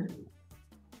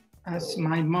 As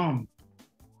my mom.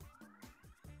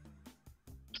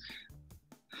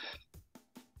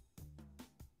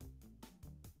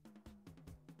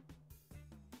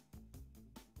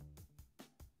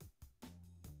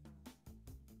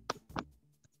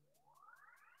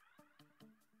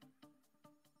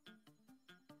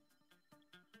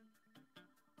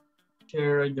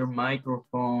 Share your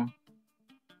microphone.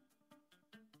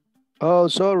 Oh,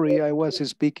 sorry, I was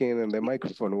speaking and the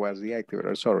microphone was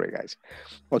deactivated. Sorry, guys.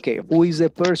 Okay, who is the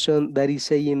person that is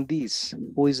saying this?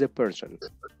 Who is the person?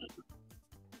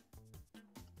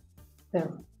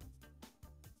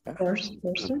 First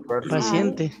person.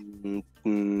 Paciente.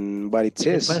 But it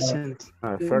says Patient.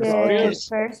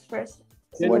 first person.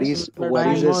 What is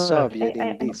the subject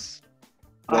in this?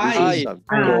 What is the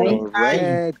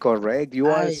subject? Correct. You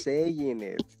are saying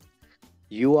it.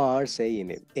 You are saying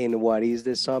it. And what is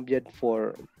the subject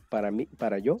for para mí,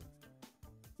 para yo?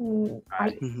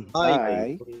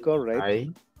 I,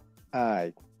 correct.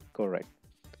 I, correct.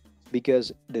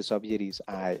 Because the subject is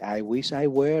I. I wish I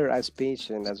were as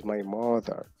patient as my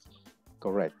mother.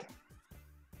 Correct.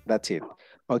 That's it.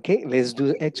 Okay, let's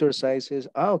do exercises.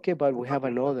 Okay, but we have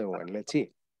another one. Let's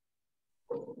see.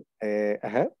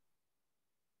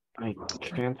 I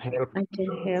can't help. I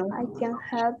can help. I can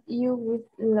help you with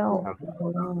loan.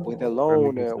 With a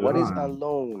loan. What is a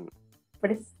loan?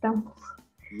 Prestamos.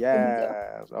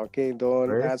 Yes. Okay, don't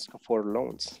ask for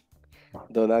loans.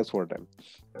 Don't ask for them.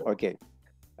 Okay.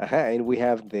 And we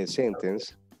have the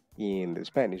sentence in the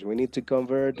Spanish. We need to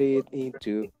convert it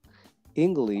into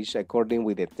English according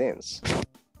with the tense.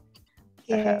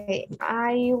 Okay.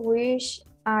 I wish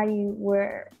I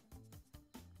were.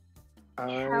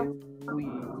 I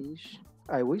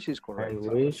wish is correct.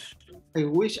 I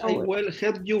wish I will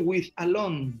help you with a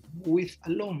loan. With a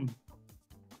loan.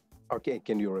 Okay,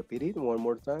 can you repeat it one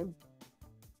more time?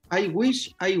 I wish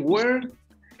I were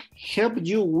help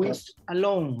you with a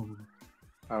loan.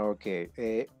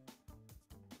 Okay.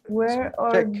 Where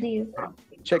or this?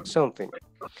 Check something.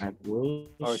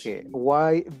 Okay.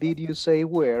 Why did you say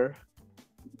where?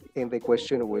 And the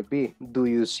question will be, do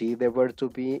you see the verb to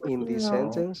be in this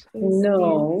sentence?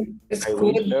 No. It's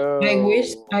good. No. I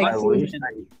wish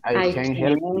I can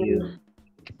help you.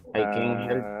 I can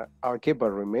help. Okay,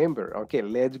 but remember, okay,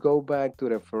 let's go back to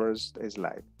the first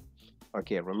slide.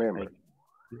 Okay, remember.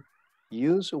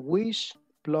 Use wish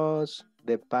plus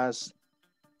the past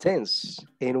tense.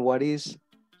 And what is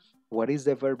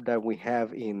the verb that we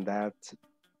have in that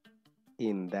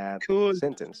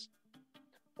sentence?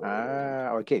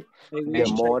 Okay. The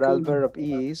moral verb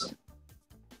is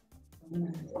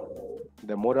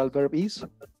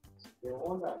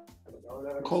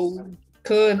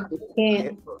Could.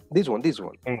 This one.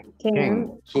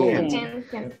 Can.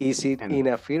 Is it in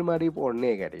affirmative or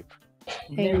negative?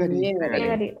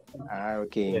 Negative.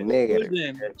 Okay, negative.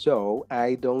 So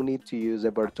I don't need to use the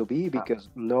verb to be because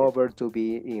no verb to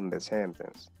be in the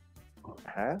sentence.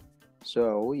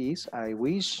 So is I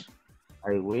wish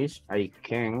I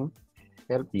can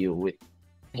help you with.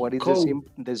 What is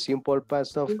the simple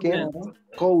past of can?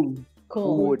 Could.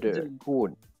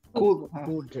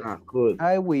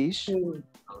 I wish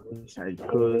I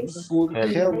could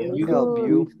help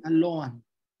you alone.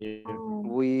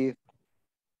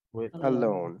 With a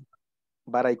loan.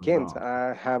 But I can't.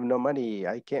 I have no money.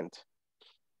 I can't.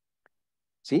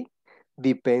 See?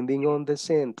 Depending on the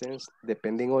sentence,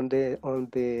 depending on the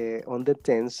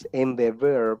tense and the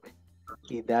verb,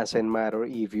 it doesn't matter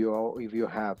if you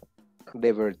have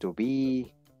the verb to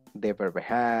be, the verb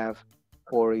have,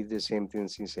 or if the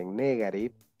sentence is in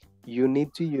negative, you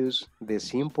need to use the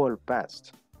simple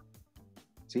past.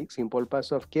 See, simple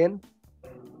past of can?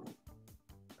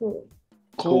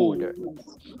 Could.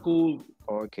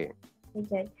 Okay.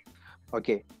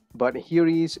 Okay, but here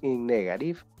is in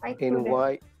negative. And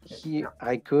why here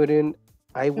I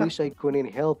wish I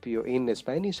couldn't help you. In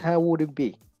Spanish, how would it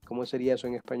be? ¿Cómo sería eso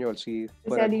en español? Si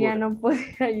sería no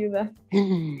poder ayudar.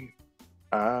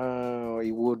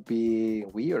 It would be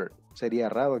weird. Sería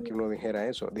raro que uno dijera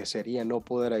eso. Desearía no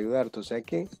poder ayudarte. O sea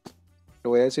que,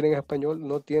 lo voy a decir en español,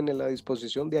 no tiene la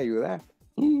disposición de ayudar.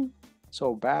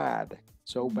 So bad.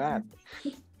 So bad.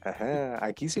 Ajá,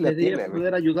 aquí sí la tiene.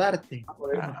 Poder ayudarte.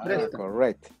 Ajá,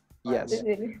 correct. Yes.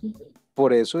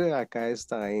 Por eso acá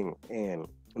está en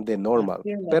the normal,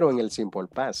 pero en el simple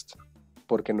past.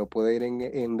 Porque no puede ir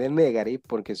en the negative,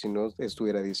 porque si no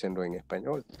estuviera diciendo en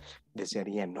español.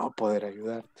 Desearía no poder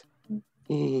ayudarte.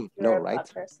 No, right?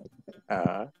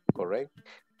 Correct.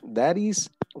 That is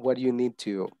what you need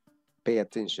to pay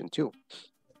attention to.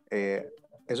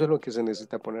 Eso es lo que se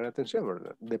necesita poner atención,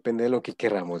 ¿verdad? Depende de lo que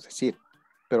queramos decir.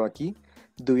 Pero aquí,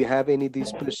 do you have any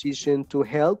disposition to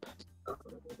help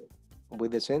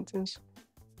with the sentence?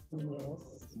 Yes.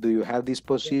 Do you have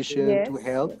disposition to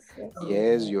help?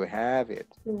 Yes, you have it.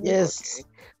 Yes. Okay.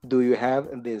 Do you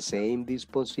have the same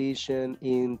disposition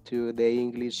into the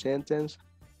English sentence?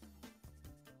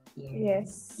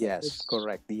 Yes. Yes,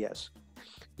 correct, yes.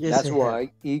 Yes, That's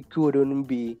why it couldn't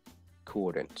be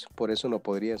couldn't. Por eso no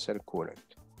podría ser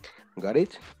couldn't. Got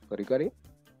it? Got it?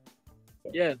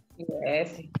 Yeah.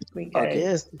 Yes, we got Okay. it.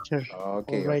 Yes, teacher.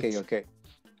 Okay, All right. okay.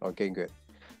 Okay, good.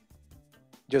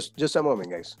 Just a moment,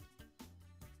 guys.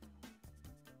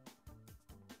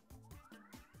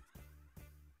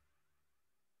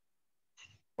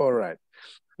 All right,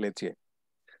 let's see.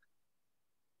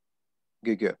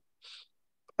 Good.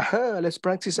 Let's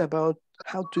practice about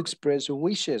how to express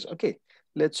wishes. Okay,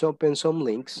 let's open some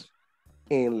links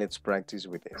and let's practice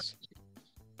with this.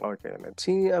 Okay, let's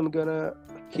see. I'm gonna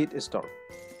hit start.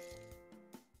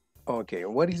 Okay,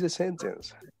 what is the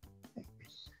sentence?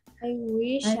 I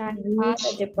wish I had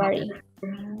at the party.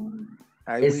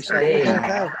 I wish I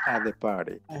had at the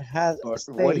party. I had But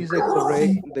what is the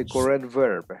correct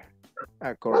verb?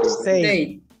 According to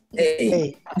stay.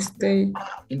 Stay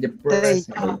in the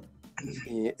present.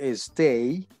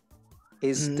 stay,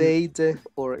 stayed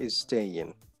or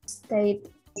staying? Stayed.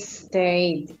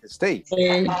 Stayed. Stay.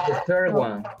 The third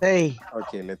one. Stay.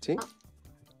 Okay, let's see.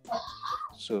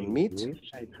 Submit.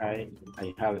 I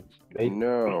have it.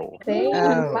 No. Stayed.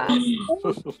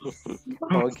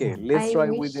 Okay, let's try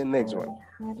with the next one.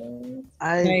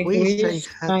 I wish I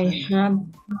had.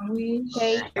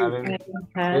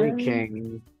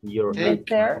 Taken your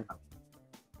There.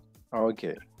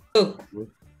 Okay.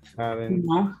 haven't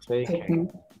taken.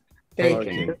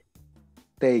 Okay.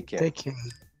 Taken. Taken.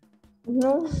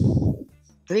 No.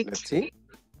 Let's see.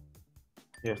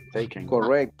 Yes, taken.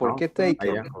 Correct. ¿Por qué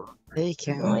taken?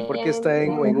 Taken. Porque está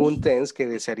en un tense que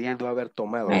desearía no haber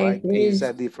tomado, right? It's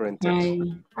a different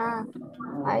tense.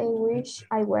 I wish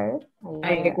I were.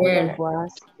 I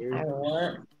was.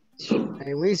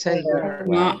 I wish I were.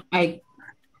 No,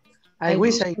 I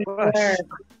wish I was.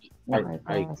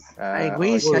 I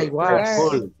wish I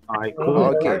was. I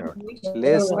could. Okay.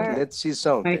 Let's see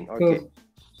something. Okay.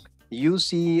 You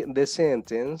see the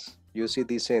sentence. You see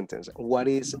the sentence. What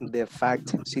is the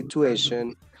fact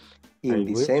situation in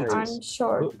the sentence? I'm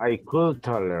sure. I could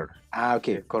tell her.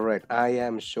 Okay, correct. I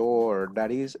am sure.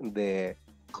 That is the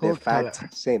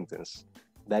fact sentence.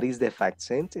 That is the fact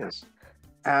sentence.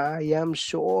 I am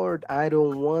short. I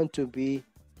don't want to be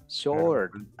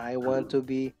short. I want to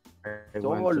be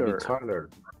taller.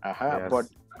 Yes. But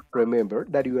remember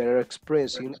that you are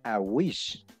expressing a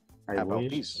wish about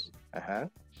this. I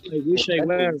wish I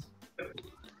were.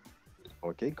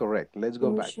 Okay, correct. Let's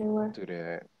go back to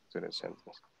the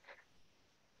sentence.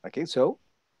 Okay, so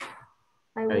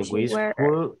I wish I I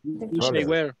were. Wish I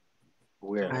were.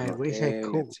 where? I wish I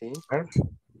could. Let's see.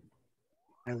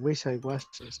 I wish I was.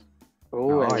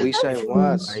 Oh, I wish I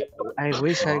was. I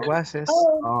wish I was.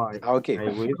 Okay, I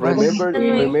wish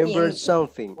remember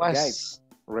something, Was. guys.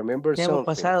 Remember Tiempo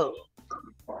something. pasado.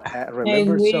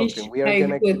 Remember something. We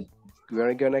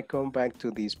are gonna come back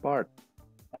to this part.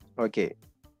 Okay,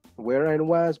 where I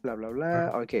was, blah blah blah.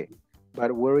 Okay,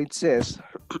 but where it says,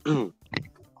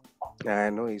 I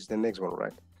know it's the next one,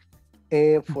 right?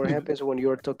 And for happens when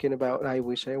you're talking about I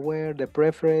wish I were, the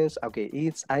preference. Okay,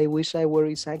 it's I wish I were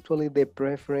is actually the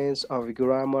preference of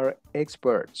grammar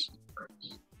experts.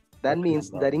 That means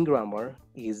that in grammar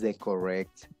is the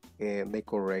correct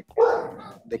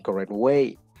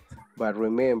way. But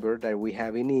remember that we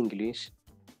have in English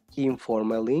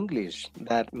informal English,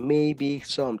 that maybe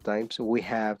sometimes we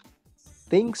have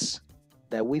things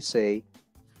that we say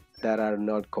that are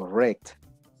not correct,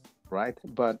 right?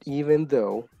 But even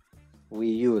though we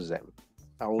use them,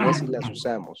 aún así las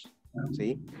usamos,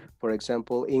 ¿sí? For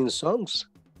example, in songs,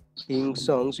 in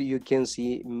songs you can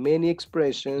see many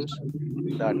expressions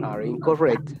that are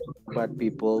incorrect, but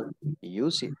people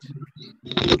use it.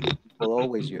 People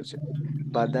always use it,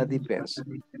 but that depends.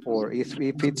 Or if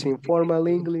it's informal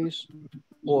English,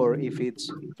 or if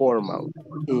it's formal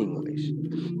English.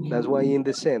 That's why in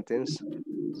the sentence,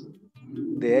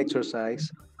 the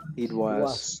exercise, it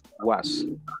was,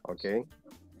 okay?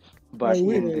 But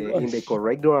in the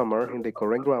correct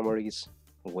grammar is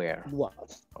where.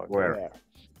 Okay. Where.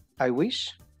 I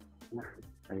wish.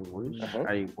 I wish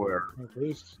I were. I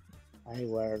wish I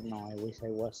were. No, I wish I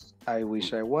was. I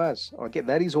wish I was. Okay,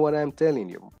 that is what I'm telling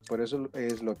you. Por eso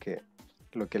es lo que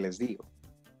les digo.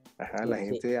 Ajá, la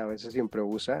gente a veces siempre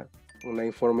usa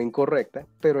una forma incorrecta,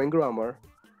 pero en grammar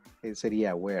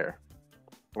sería where.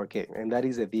 Okay, and that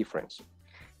is the difference.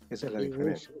 Esa es la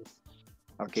diferencia.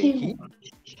 Okay, he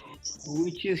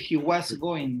wishes he was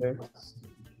going.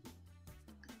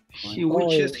 He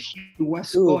wishes he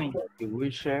was going. He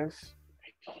wishes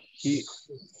he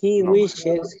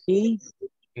wishes he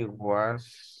was.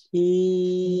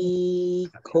 He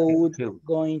could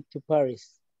going to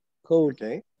Paris. Could.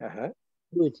 Okay.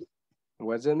 Good.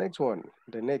 What's the next one?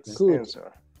 The next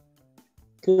answer.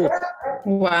 Could.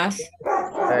 Was.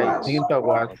 I think that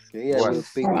was. Okay, I will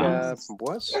pick up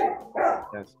was.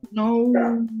 Yes. No.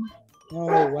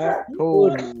 No, what? Oh.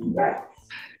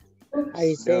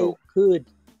 I say No. could.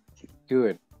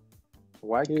 Good.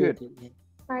 Why good?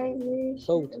 I wish.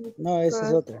 No, esa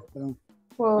es otra. Perdón.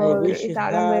 Por, I wish you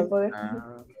have.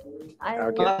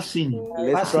 Okay. Passing.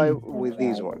 Let's try with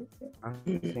this one.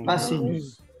 Passing.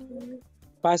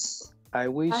 Pass. I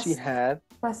wish she had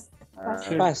Passed.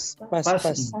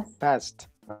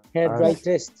 Head right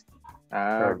test.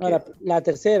 Okay. No, la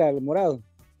tercera, el morado.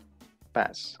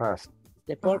 Pass. Passing.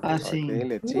 Okay,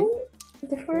 let's see.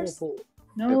 The first.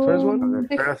 No. The first one?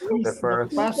 The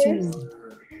first. Passing.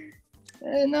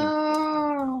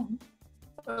 No.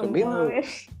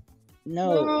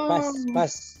 No,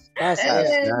 pass.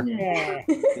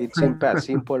 It's in past,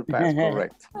 simple past,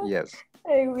 correct. Yes.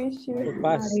 I wish you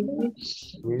pass.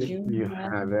 You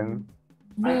hadn't.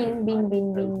 Been.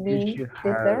 You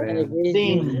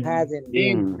hadn't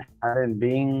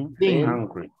been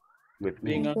hungry with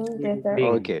me.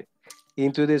 Okay.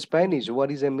 Into the Spanish,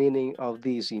 what is the meaning of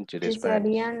this into the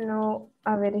Spanish? Sería no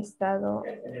haber estado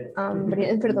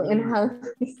enojado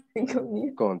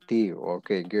Contigo.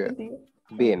 Okay, good.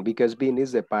 Been, because been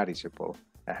is the participle.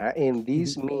 And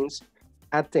this means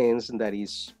a tense that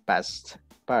is past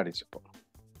participle.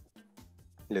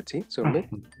 Let's see, submit.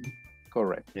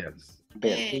 Correct. Yes.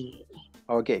 Been.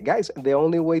 Okay, guys, the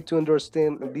only way to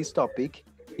understand this topic,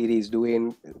 it is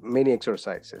doing many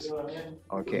exercises.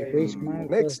 Okay,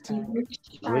 next.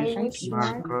 I wish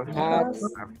Marcus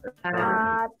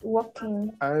had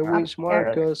walking. I wish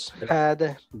Marcus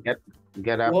had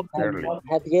get up early.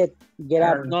 Had get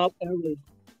up early.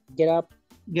 Get up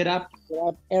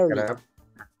early.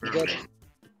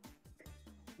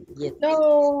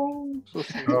 No.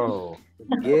 Oh.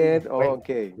 Get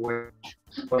okay. No,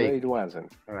 it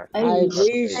wasn't. Right. I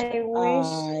wish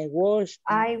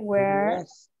I were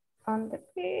on the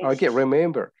page. Okay,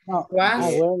 remember. No,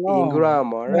 in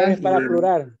grammar. Para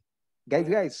plural.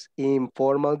 Guys, in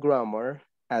formal grammar,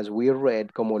 as we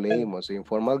read, como leímos,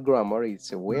 informal grammar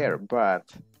is where, but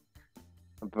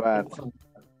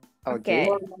okay,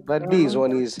 but this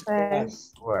one is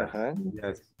Yes.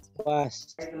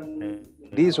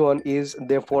 This one is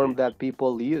the form that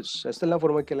people use. Esta es la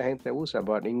forma que la gente usa,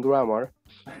 but in grammar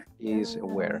is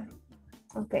where.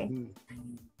 Okay.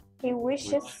 He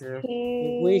wishes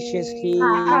he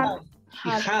had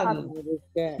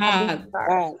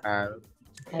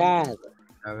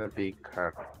a big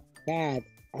car.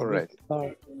 Correct.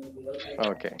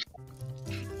 Okay.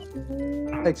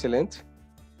 Excellent.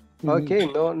 Okay,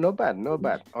 no bad.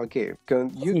 Okay,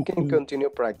 you can continue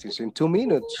practicing. 2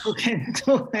 minutes.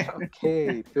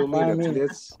 Okay, 2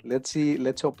 minutes. Let's see.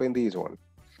 Let's open this one.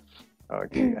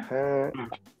 Okay.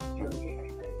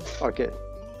 Okay.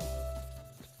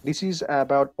 This is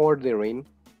about ordering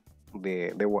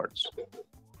the words.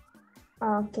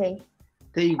 Okay.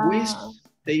 They wish.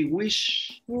 They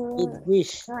wish.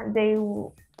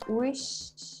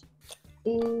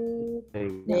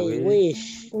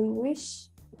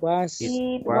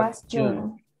 It was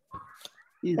June.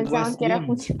 Pensaban que era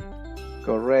junio.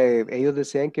 Correct. Ellos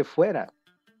decían que fuera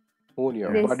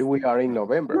junio, but we are in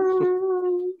November.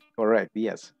 Correct.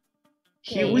 Yes.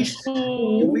 He wishes.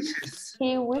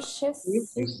 He wishes. He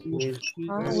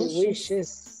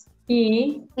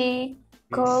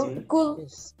could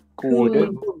speak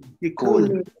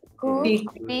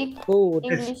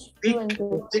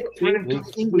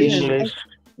English fluently.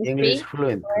 English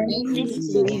fluent.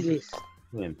 English.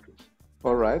 Fluent.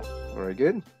 All right, very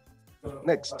good.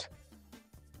 Next.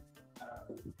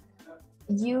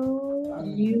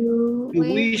 You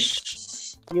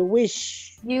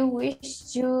wish you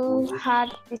had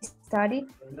studied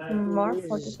more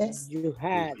for the test. You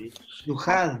had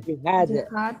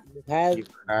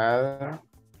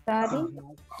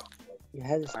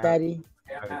study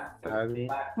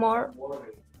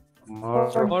More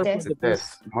for the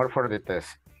test. More for the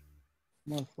test.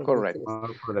 Correct.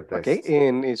 More for the test. Okay,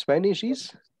 in Spanish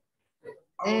is?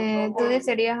 Tú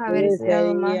desearías haber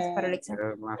estudiado más para el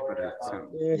examen. Más para el examen.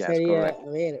 Yes, correct.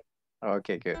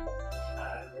 Okay, good.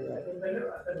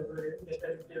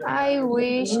 I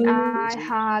wish I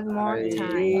had more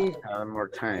time. Have more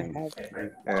time.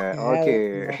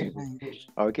 Okay.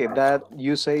 Okay, that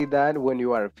you say that when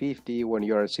you are 50, when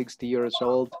you are 60 years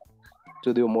old,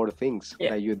 to do more things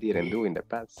that you didn't do in the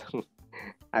past.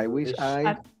 I wish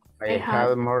I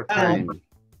had more time.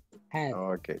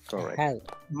 Okay, correct.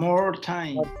 More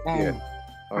time. Yeah.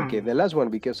 Okay, the last one,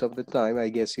 because of the time, I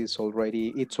guess it's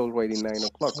already 9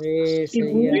 o'clock. She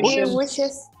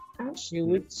wishes she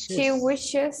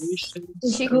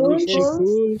could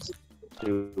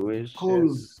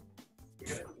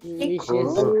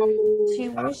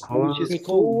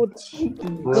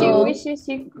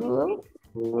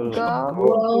Go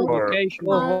home for vacation.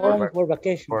 Go home for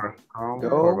vacation.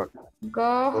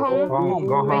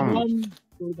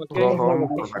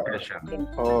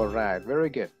 All right, very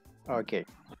good. Okay,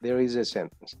 there is a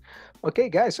sentence. Okay,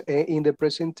 guys, in the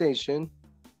presentation,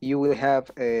 you will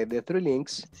have the 3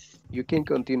 links. You can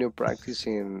continue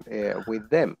practicing with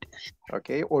them,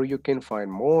 okay? Or you can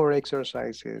find more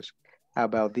exercises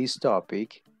about this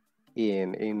topic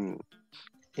in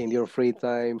your free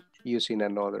time using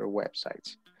another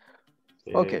websites.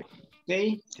 Okay.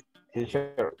 Okay.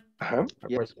 Teacher, Yeah.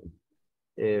 question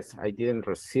is I didn't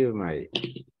receive my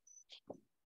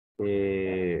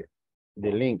the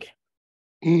link.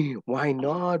 Why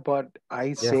not? But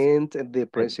I sent the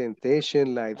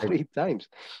presentation like 3 times.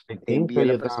 I think you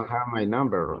don't have my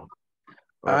number.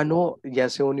 No, ya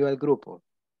se unió al grupo.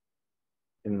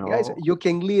 No. Guys, you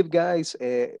can leave, guys.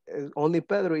 Only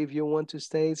Pedro, if you want to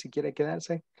stay, si quiere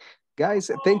quedarse.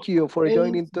 Guys, thank you for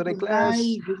joining to the class.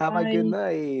 Have a good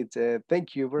night.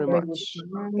 Thank you very much.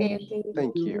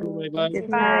 Thank you. Bye.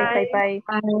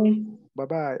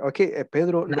 Bye-bye. Okay,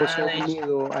 Pedro no se ha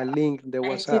unido al link de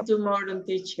WhatsApp. See you tomorrow,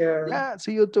 teacher. Yeah,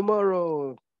 see you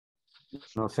tomorrow.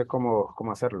 No sé cómo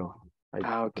hacerlo.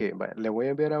 Ok. Le voy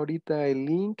a enviar ahorita el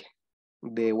link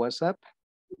de WhatsApp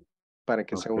para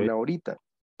que se una ahorita.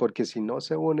 Porque si no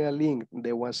se une al link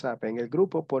de WhatsApp en el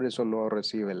grupo, por eso no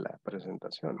recibe la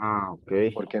presentación. Ok.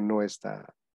 Porque no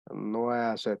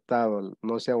ha aceptado,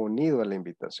 no se ha unido a la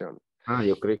invitación.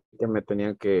 Yo creí que me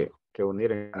tenían que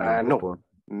unir en el grupo.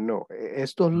 No.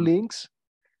 Estos links,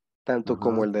 tanto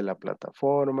como el de la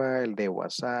plataforma, el de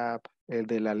WhatsApp, el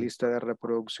de la lista de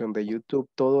reproducción de YouTube,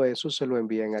 todo eso se lo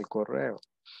envían al correo.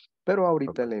 Pero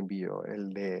ahorita le envío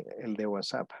el de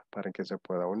WhatsApp para que se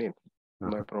pueda unir.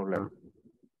 No hay problema.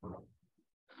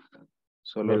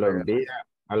 ¿Me lo envía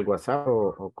al WhatsApp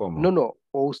o cómo? No.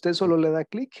 O usted solo le da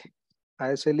clic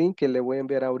a ese link que le voy a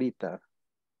enviar ahorita.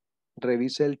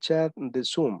 Revise el chat de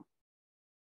Zoom.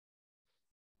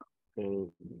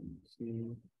 Sí.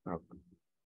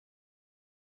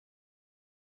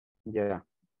 Ya.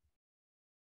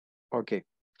 Ok.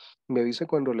 Me dice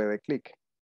cuando le dé clic.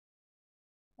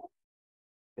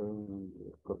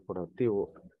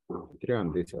 Corporativo.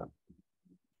 Dice.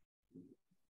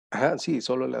 Ajá, sí,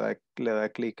 solo le da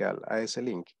clic a ese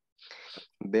link.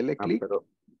 Dele clic. Pero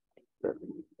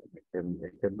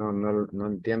es que no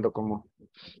entiendo cómo.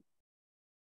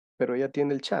 Pero ya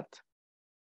tiene el chat.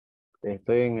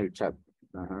 Estoy en el chat.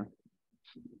 Ajá.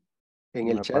 En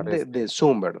el chat de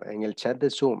Zoom, ¿verdad? En el chat de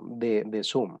Zoom, de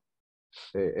Zoom.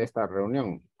 De esta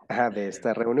reunión. Ajá, de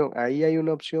esta reunión. Ahí hay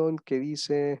una opción que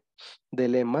dice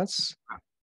dele más.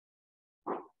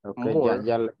 Ok, More,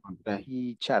 ya le encontré.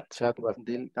 Y chat. Ok.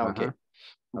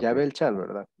 Ya Ok. ve el chat,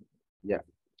 ¿verdad? Ya.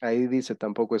 Ahí dice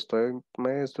tampoco estoy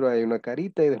maestro, hay una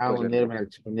carita y después.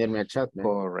 Unirme al chat.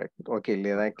 Correcto. Ok,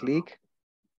 le da clic.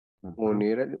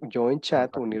 Join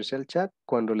chat, unirse al chat.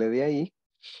 Cuando le dé ahí,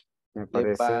 me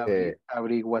le va a parece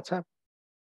abrir WhatsApp.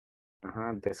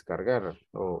 Ajá, descargar.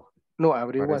 No,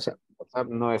 abrir WhatsApp. WhatsApp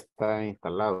no está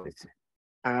instalado, dice.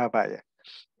 Vaya.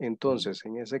 Entonces,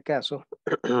 en ese caso,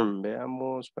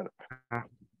 veamos.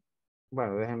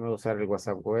 Bueno, déjeme usar el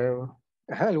WhatsApp web.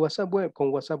 Ajá, el WhatsApp web, con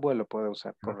WhatsApp web lo puede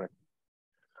usar, correcto.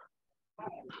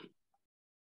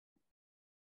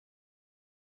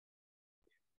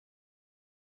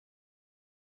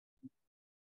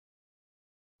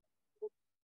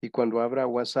 Y cuando abra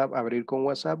WhatsApp, abrir con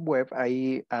WhatsApp web,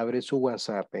 ahí abre su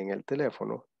WhatsApp en el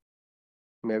teléfono.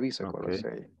 Me avisa cuando esté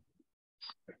ahí.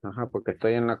 Ajá, porque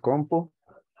estoy en la compu.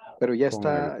 Pero ya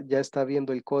está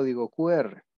viendo el código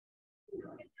QR.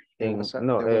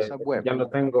 No, de WhatsApp web. ya lo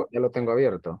tengo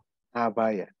abierto. Ah,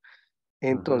 vaya.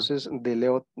 Entonces,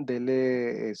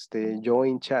 dele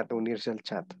join chat, unirse al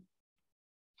chat.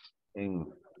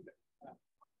 En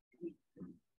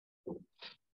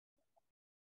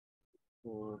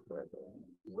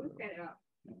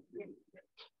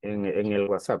el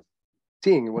WhatsApp.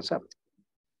 Sí, en el WhatsApp.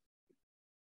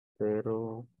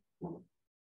 Pero...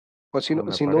 O si no,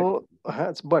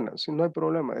 bueno, si no hay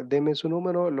problema, deme su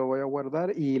número, lo voy a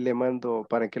guardar y le mando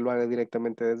para que lo haga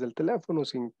directamente desde el teléfono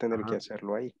sin tener que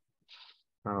hacerlo ahí.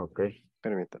 Ah, ok.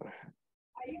 Permítame.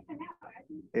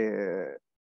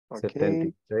 Ok.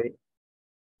 76.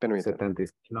 Permítame.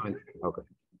 76. 90. Ok.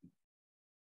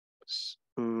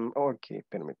 Ok,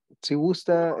 permítame. Si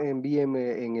gusta,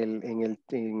 envíeme en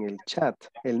el chat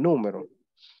el número.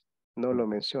 No lo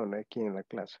menciona aquí en la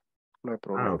clase. No hay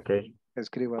problema. Ah, ok.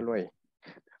 Escríbalo ahí.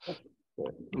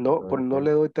 No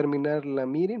le doy terminar la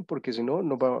meeting porque si no,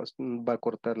 va a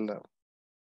cortar la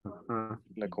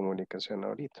comunicación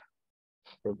ahorita.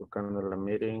 Estoy buscando la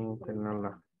meeting.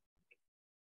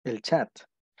 El chat,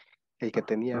 el que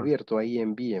tenía abierto ahí,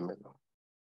 envíemelo.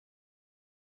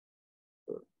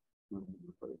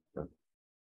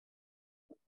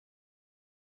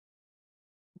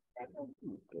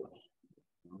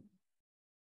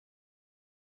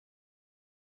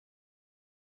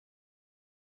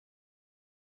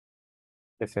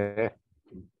 Ese es.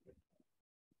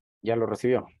 Ya lo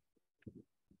recibió.